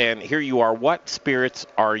 years, and here you are. What spirits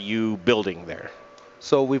are you building there?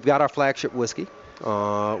 So we've got our flagship whiskey,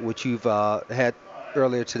 which you've had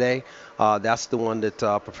earlier today. That's the one that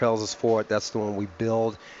propels us forward. That's the one we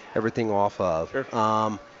build everything off of. Sure.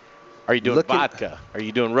 Are you doing vodka? Are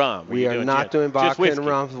you doing rum? We are not doing vodka and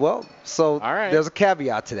rum. Well, so there's a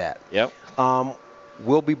caveat to that. Yep.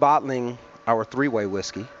 We'll be bottling our three-way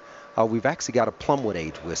whiskey. We've actually got a plumwood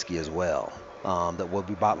aged whiskey as well that we'll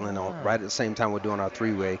be bottling on right at the same time we're doing our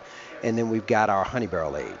three-way. And then we've got our honey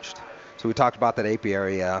barrel aged. So we talked about that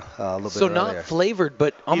apiary a little bit earlier. So not flavored,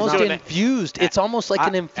 but almost infused. It's almost like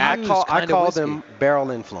an infused kind of whiskey. I call them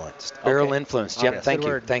barrel influenced. Barrel influenced. Yep. Thank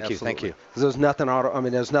you. Thank you. Because there's nothing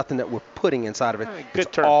there's nothing that we're putting inside of it.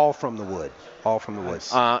 It's all from the wood. All from the wood.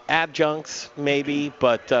 Adjuncts maybe,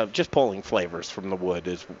 but just pulling flavors from the wood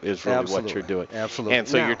is really what you're doing. Absolutely. And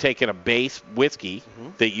so you're taking a base whiskey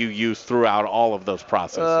that you use throughout all of those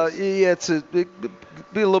processes. It'd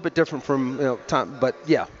be a little bit different from time, but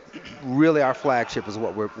yeah. Really, our flagship is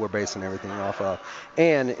what we're basing everything off of.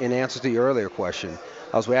 And in answer to your earlier question,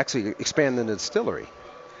 we actually expanded the distillery.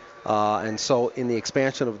 And so in the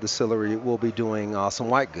expansion of the distillery, we'll be doing some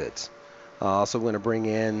white goods. So we're going to bring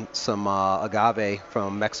in some agave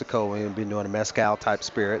from Mexico. We've been doing a mezcal type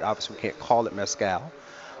spirit. Obviously, we can't call it mezcal.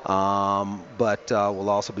 But we'll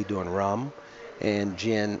also be doing rum and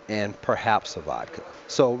gin and perhaps a vodka.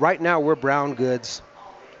 So right now, we're brown goods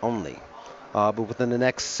only. But within the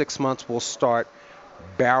next 6 months, we'll start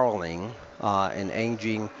barreling and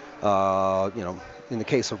aging, in the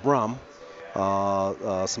case of rum,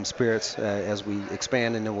 some spirits as we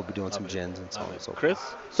expand, and then we'll be doing some gins and so on and so forth. Chris?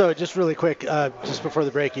 So just really quick, just before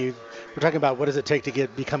the break, we're talking about what does it take to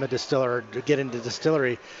become a distiller or to get into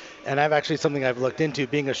distillery. And I've actually something I've looked into,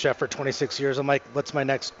 being a chef for 26 years. I'm like, what's my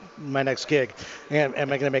next gig? And am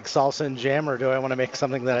I going to make salsa and jam, or do I want to make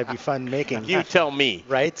something that I'd be fun making? You tell me.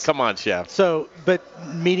 Right? Come on, chef. So, but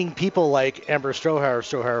meeting people like Amber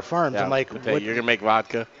Strohauer Farms, I'm like, you're going to make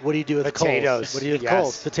vodka? What do you do with potatoes? Coals? What do you do with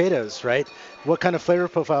coals? Potatoes, right? What kind of flavor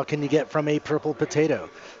profile can you get from a purple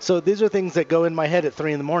potato? So these are things that go in my head at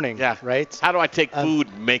 3 a.m. Yeah. Right? How do I take food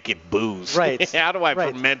and make it booze? Right. How do I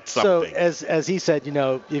ferment something? So as he said,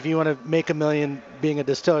 if you want to make $1 million being a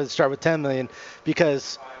distiller, start with 10 million,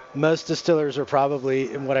 because most distillers are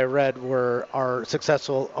probably, in what I read, are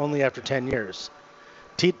successful only after 10 years.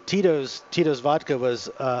 Tito's vodka was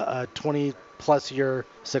a 20+ year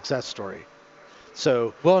success story.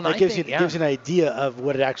 So it gives you an idea of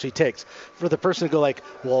what it actually takes for the person to go like,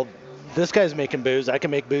 well, this guy's making booze, I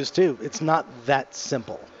can make booze too. It's not that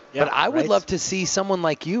simple. Yeah, but I would love to see someone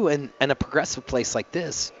like you and a progressive place like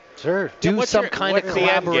this do some kind of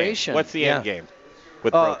collaboration. What's the end game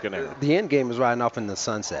with Broken Arrow? The end game is riding off in the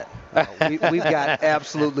sunset. We've got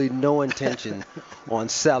absolutely no intention on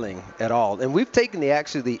selling at all. And we've taken the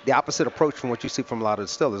opposite approach from what you see from a lot of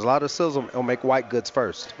distillers. A lot of distillers will make white goods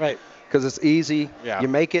first. Right. Because it's easy. Yeah. You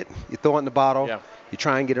make it, you throw it in the bottle. Yeah. You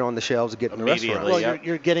try and get it on the shelves to get in the restaurant. Well,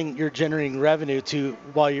 you're generating revenue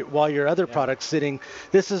while your other product's sitting.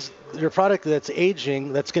 This is your product that's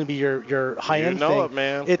aging. That's going to be your high-end thing. It,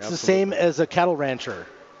 man. It's the same as a cattle rancher,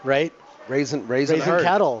 right? Raising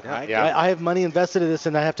cattle. Yeah. I have money invested in this,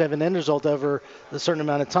 and I have to have an end result over a certain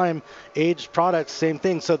amount of time. Aged products, same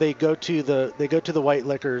thing. So they go to the white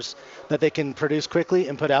liquors that they can produce quickly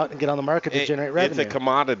and put out and get on the market to generate revenue. It's a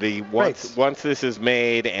commodity. Once this is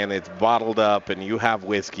made and it's bottled up and you have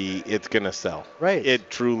whiskey, it's going to sell. Right. It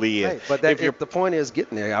truly is. But the point is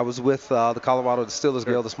getting there. I was with the Colorado Distillers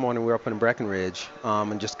Guild this morning. We were up in Breckenridge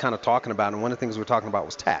and just kind of talking about it. And one of the things we were talking about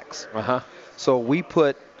was tax. So we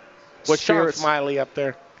put Was Sean Smiley up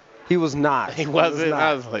there? He was not. He wasn't.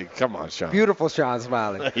 I was like, come on, Sean. Beautiful Sean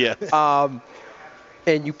Smiley. Yes.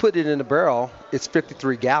 And you put it in a barrel. It's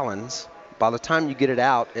 53 gallons. By the time you get it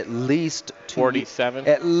out, at least 47.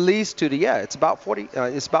 At least it's about 40.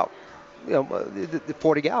 It's about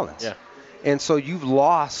 40 gallons. Yeah. And so you've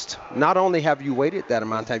lost. Not only have you waited that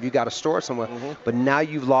amount of time, you got to store it somewhere, but now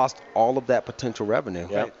you've lost all of that potential revenue.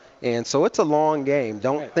 Yeah. Right? And so it's a long game.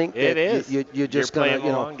 Don't think that you're just going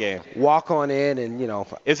to walk on in and.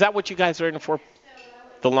 Is that what you guys are in for?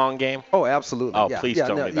 The long game? Oh, absolutely. Oh, please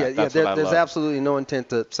tell me that. That's what I there's love. absolutely no intent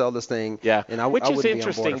to sell this thing. Yeah, and which is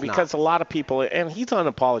interesting because a lot of people, and he's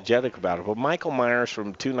unapologetic about it, but Michael Myers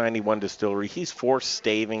from 291 Distillery, he's forced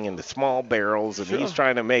staving into small barrels, and he's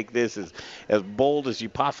trying to make this as bold as you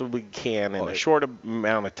possibly can in a short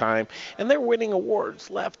amount of time. And they're winning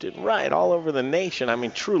awards left and right all over the nation. I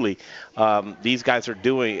mean, truly, these guys are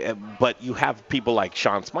doing it. But you have people like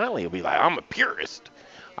Sean Smiley who'll be like, I'm a purist.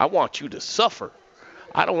 I want you to suffer.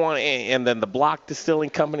 I don't want to, and then the Block Distilling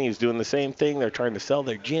Company is doing the same thing. They're trying to sell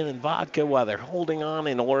their gin and vodka while they're holding on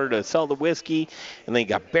in order to sell the whiskey. And they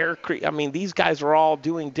got Bear Creek. I mean, these guys are all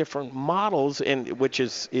doing different models, and which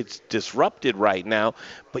is it's disrupted right now.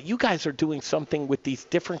 But you guys are doing something with these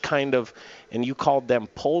different kind of, and you called them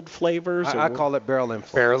pulled flavors. I call it barrel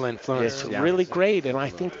influence. Barrel influence. It's really great, and I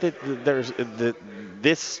think that there's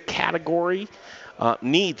this category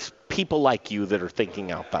needs people like you that are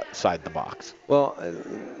thinking outside the box. Well,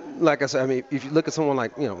 like I said, I mean, if you look at someone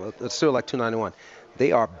like, a still like 291,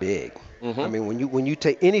 they are big. I mean, when you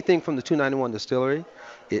take anything from the 291 distillery,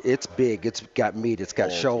 it's big. It's got meat. It's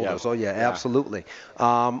got shoulders. Yeah. Oh, yeah, absolutely.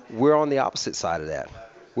 We're on the opposite side of that.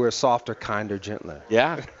 We're softer, kinder, gentler.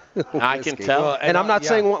 Yeah. I can tell. Well, and I'm not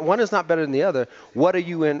saying one is not better than the other. What are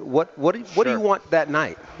you in? What do you want that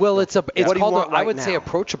night? Well, it's called I would now? say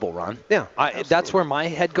approachable, Ron. Yeah, that's where my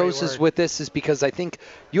head goes is with this, is because I think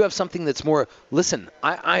you have something that's more. Listen,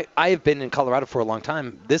 I have been in Colorado for a long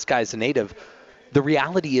time. This guy's a native. The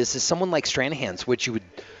reality is someone like Stranahan's, which you'd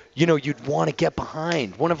want to get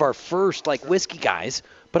behind, one of our first whiskey guys.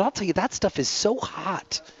 But I'll tell you, that stuff is so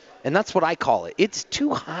hot, and that's what I call it. It's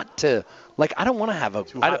too hot to. I don't want to have a...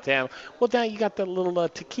 Too hot to have. Well, now you got that little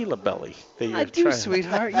tequila belly. That you're I do,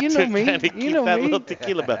 sweetheart. You know me. You know that me. little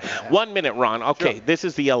tequila belly. 1 minute, Ron. Okay, sure. This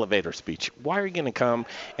is the elevator speech. Why are you going to come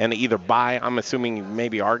and either buy, I'm assuming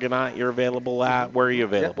maybe Argonaut you're available at? Where are you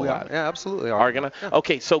available at? Yeah, absolutely. Argonaut? Yeah.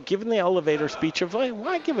 Okay, so given the elevator speech of,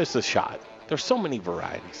 why give us a shot? There's so many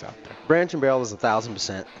varieties out there. Branch and Barrel is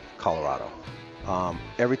 1,000% Colorado.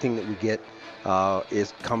 Everything that we get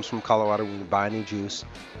comes from Colorado. When we buy any juice,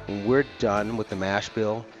 when we're done with the mash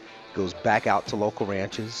bill, it goes back out to local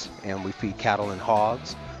ranches, and we feed cattle and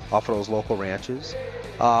hogs off of those local ranches.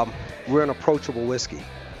 We're an approachable whiskey.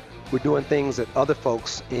 We're doing things that other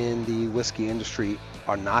folks in the whiskey industry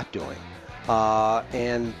are not doing,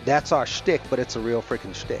 and that's our shtick. But it's a real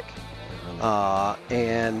freaking shtick.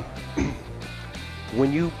 And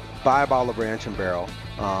when you buy a bottle of Branch and Barrel,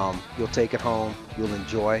 you'll take it home, you'll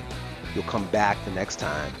enjoy. You'll come back the next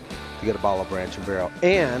time to get a bottle of Branch and Barrel.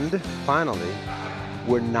 And finally,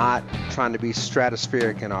 we're not trying to be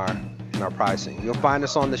stratospheric in our pricing. You'll find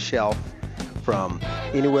us on the shelf from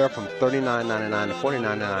anywhere from $39.99 to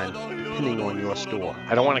 $49.99, depending on your store.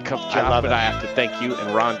 I don't want to cut you off, but I have to thank you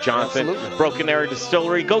and Ron Johnson, Absolutely. Broken Arrow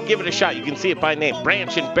Distillery. Go give it a shot. You can see it by name,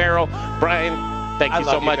 Branch and Barrel. Brian, thank you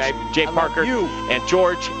so much. Jay Parker and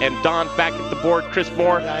George and Don back at the board. Chris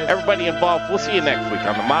Moore, everybody involved. We'll see you next week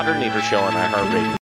on the Modern Eater Show on iHeartRadio.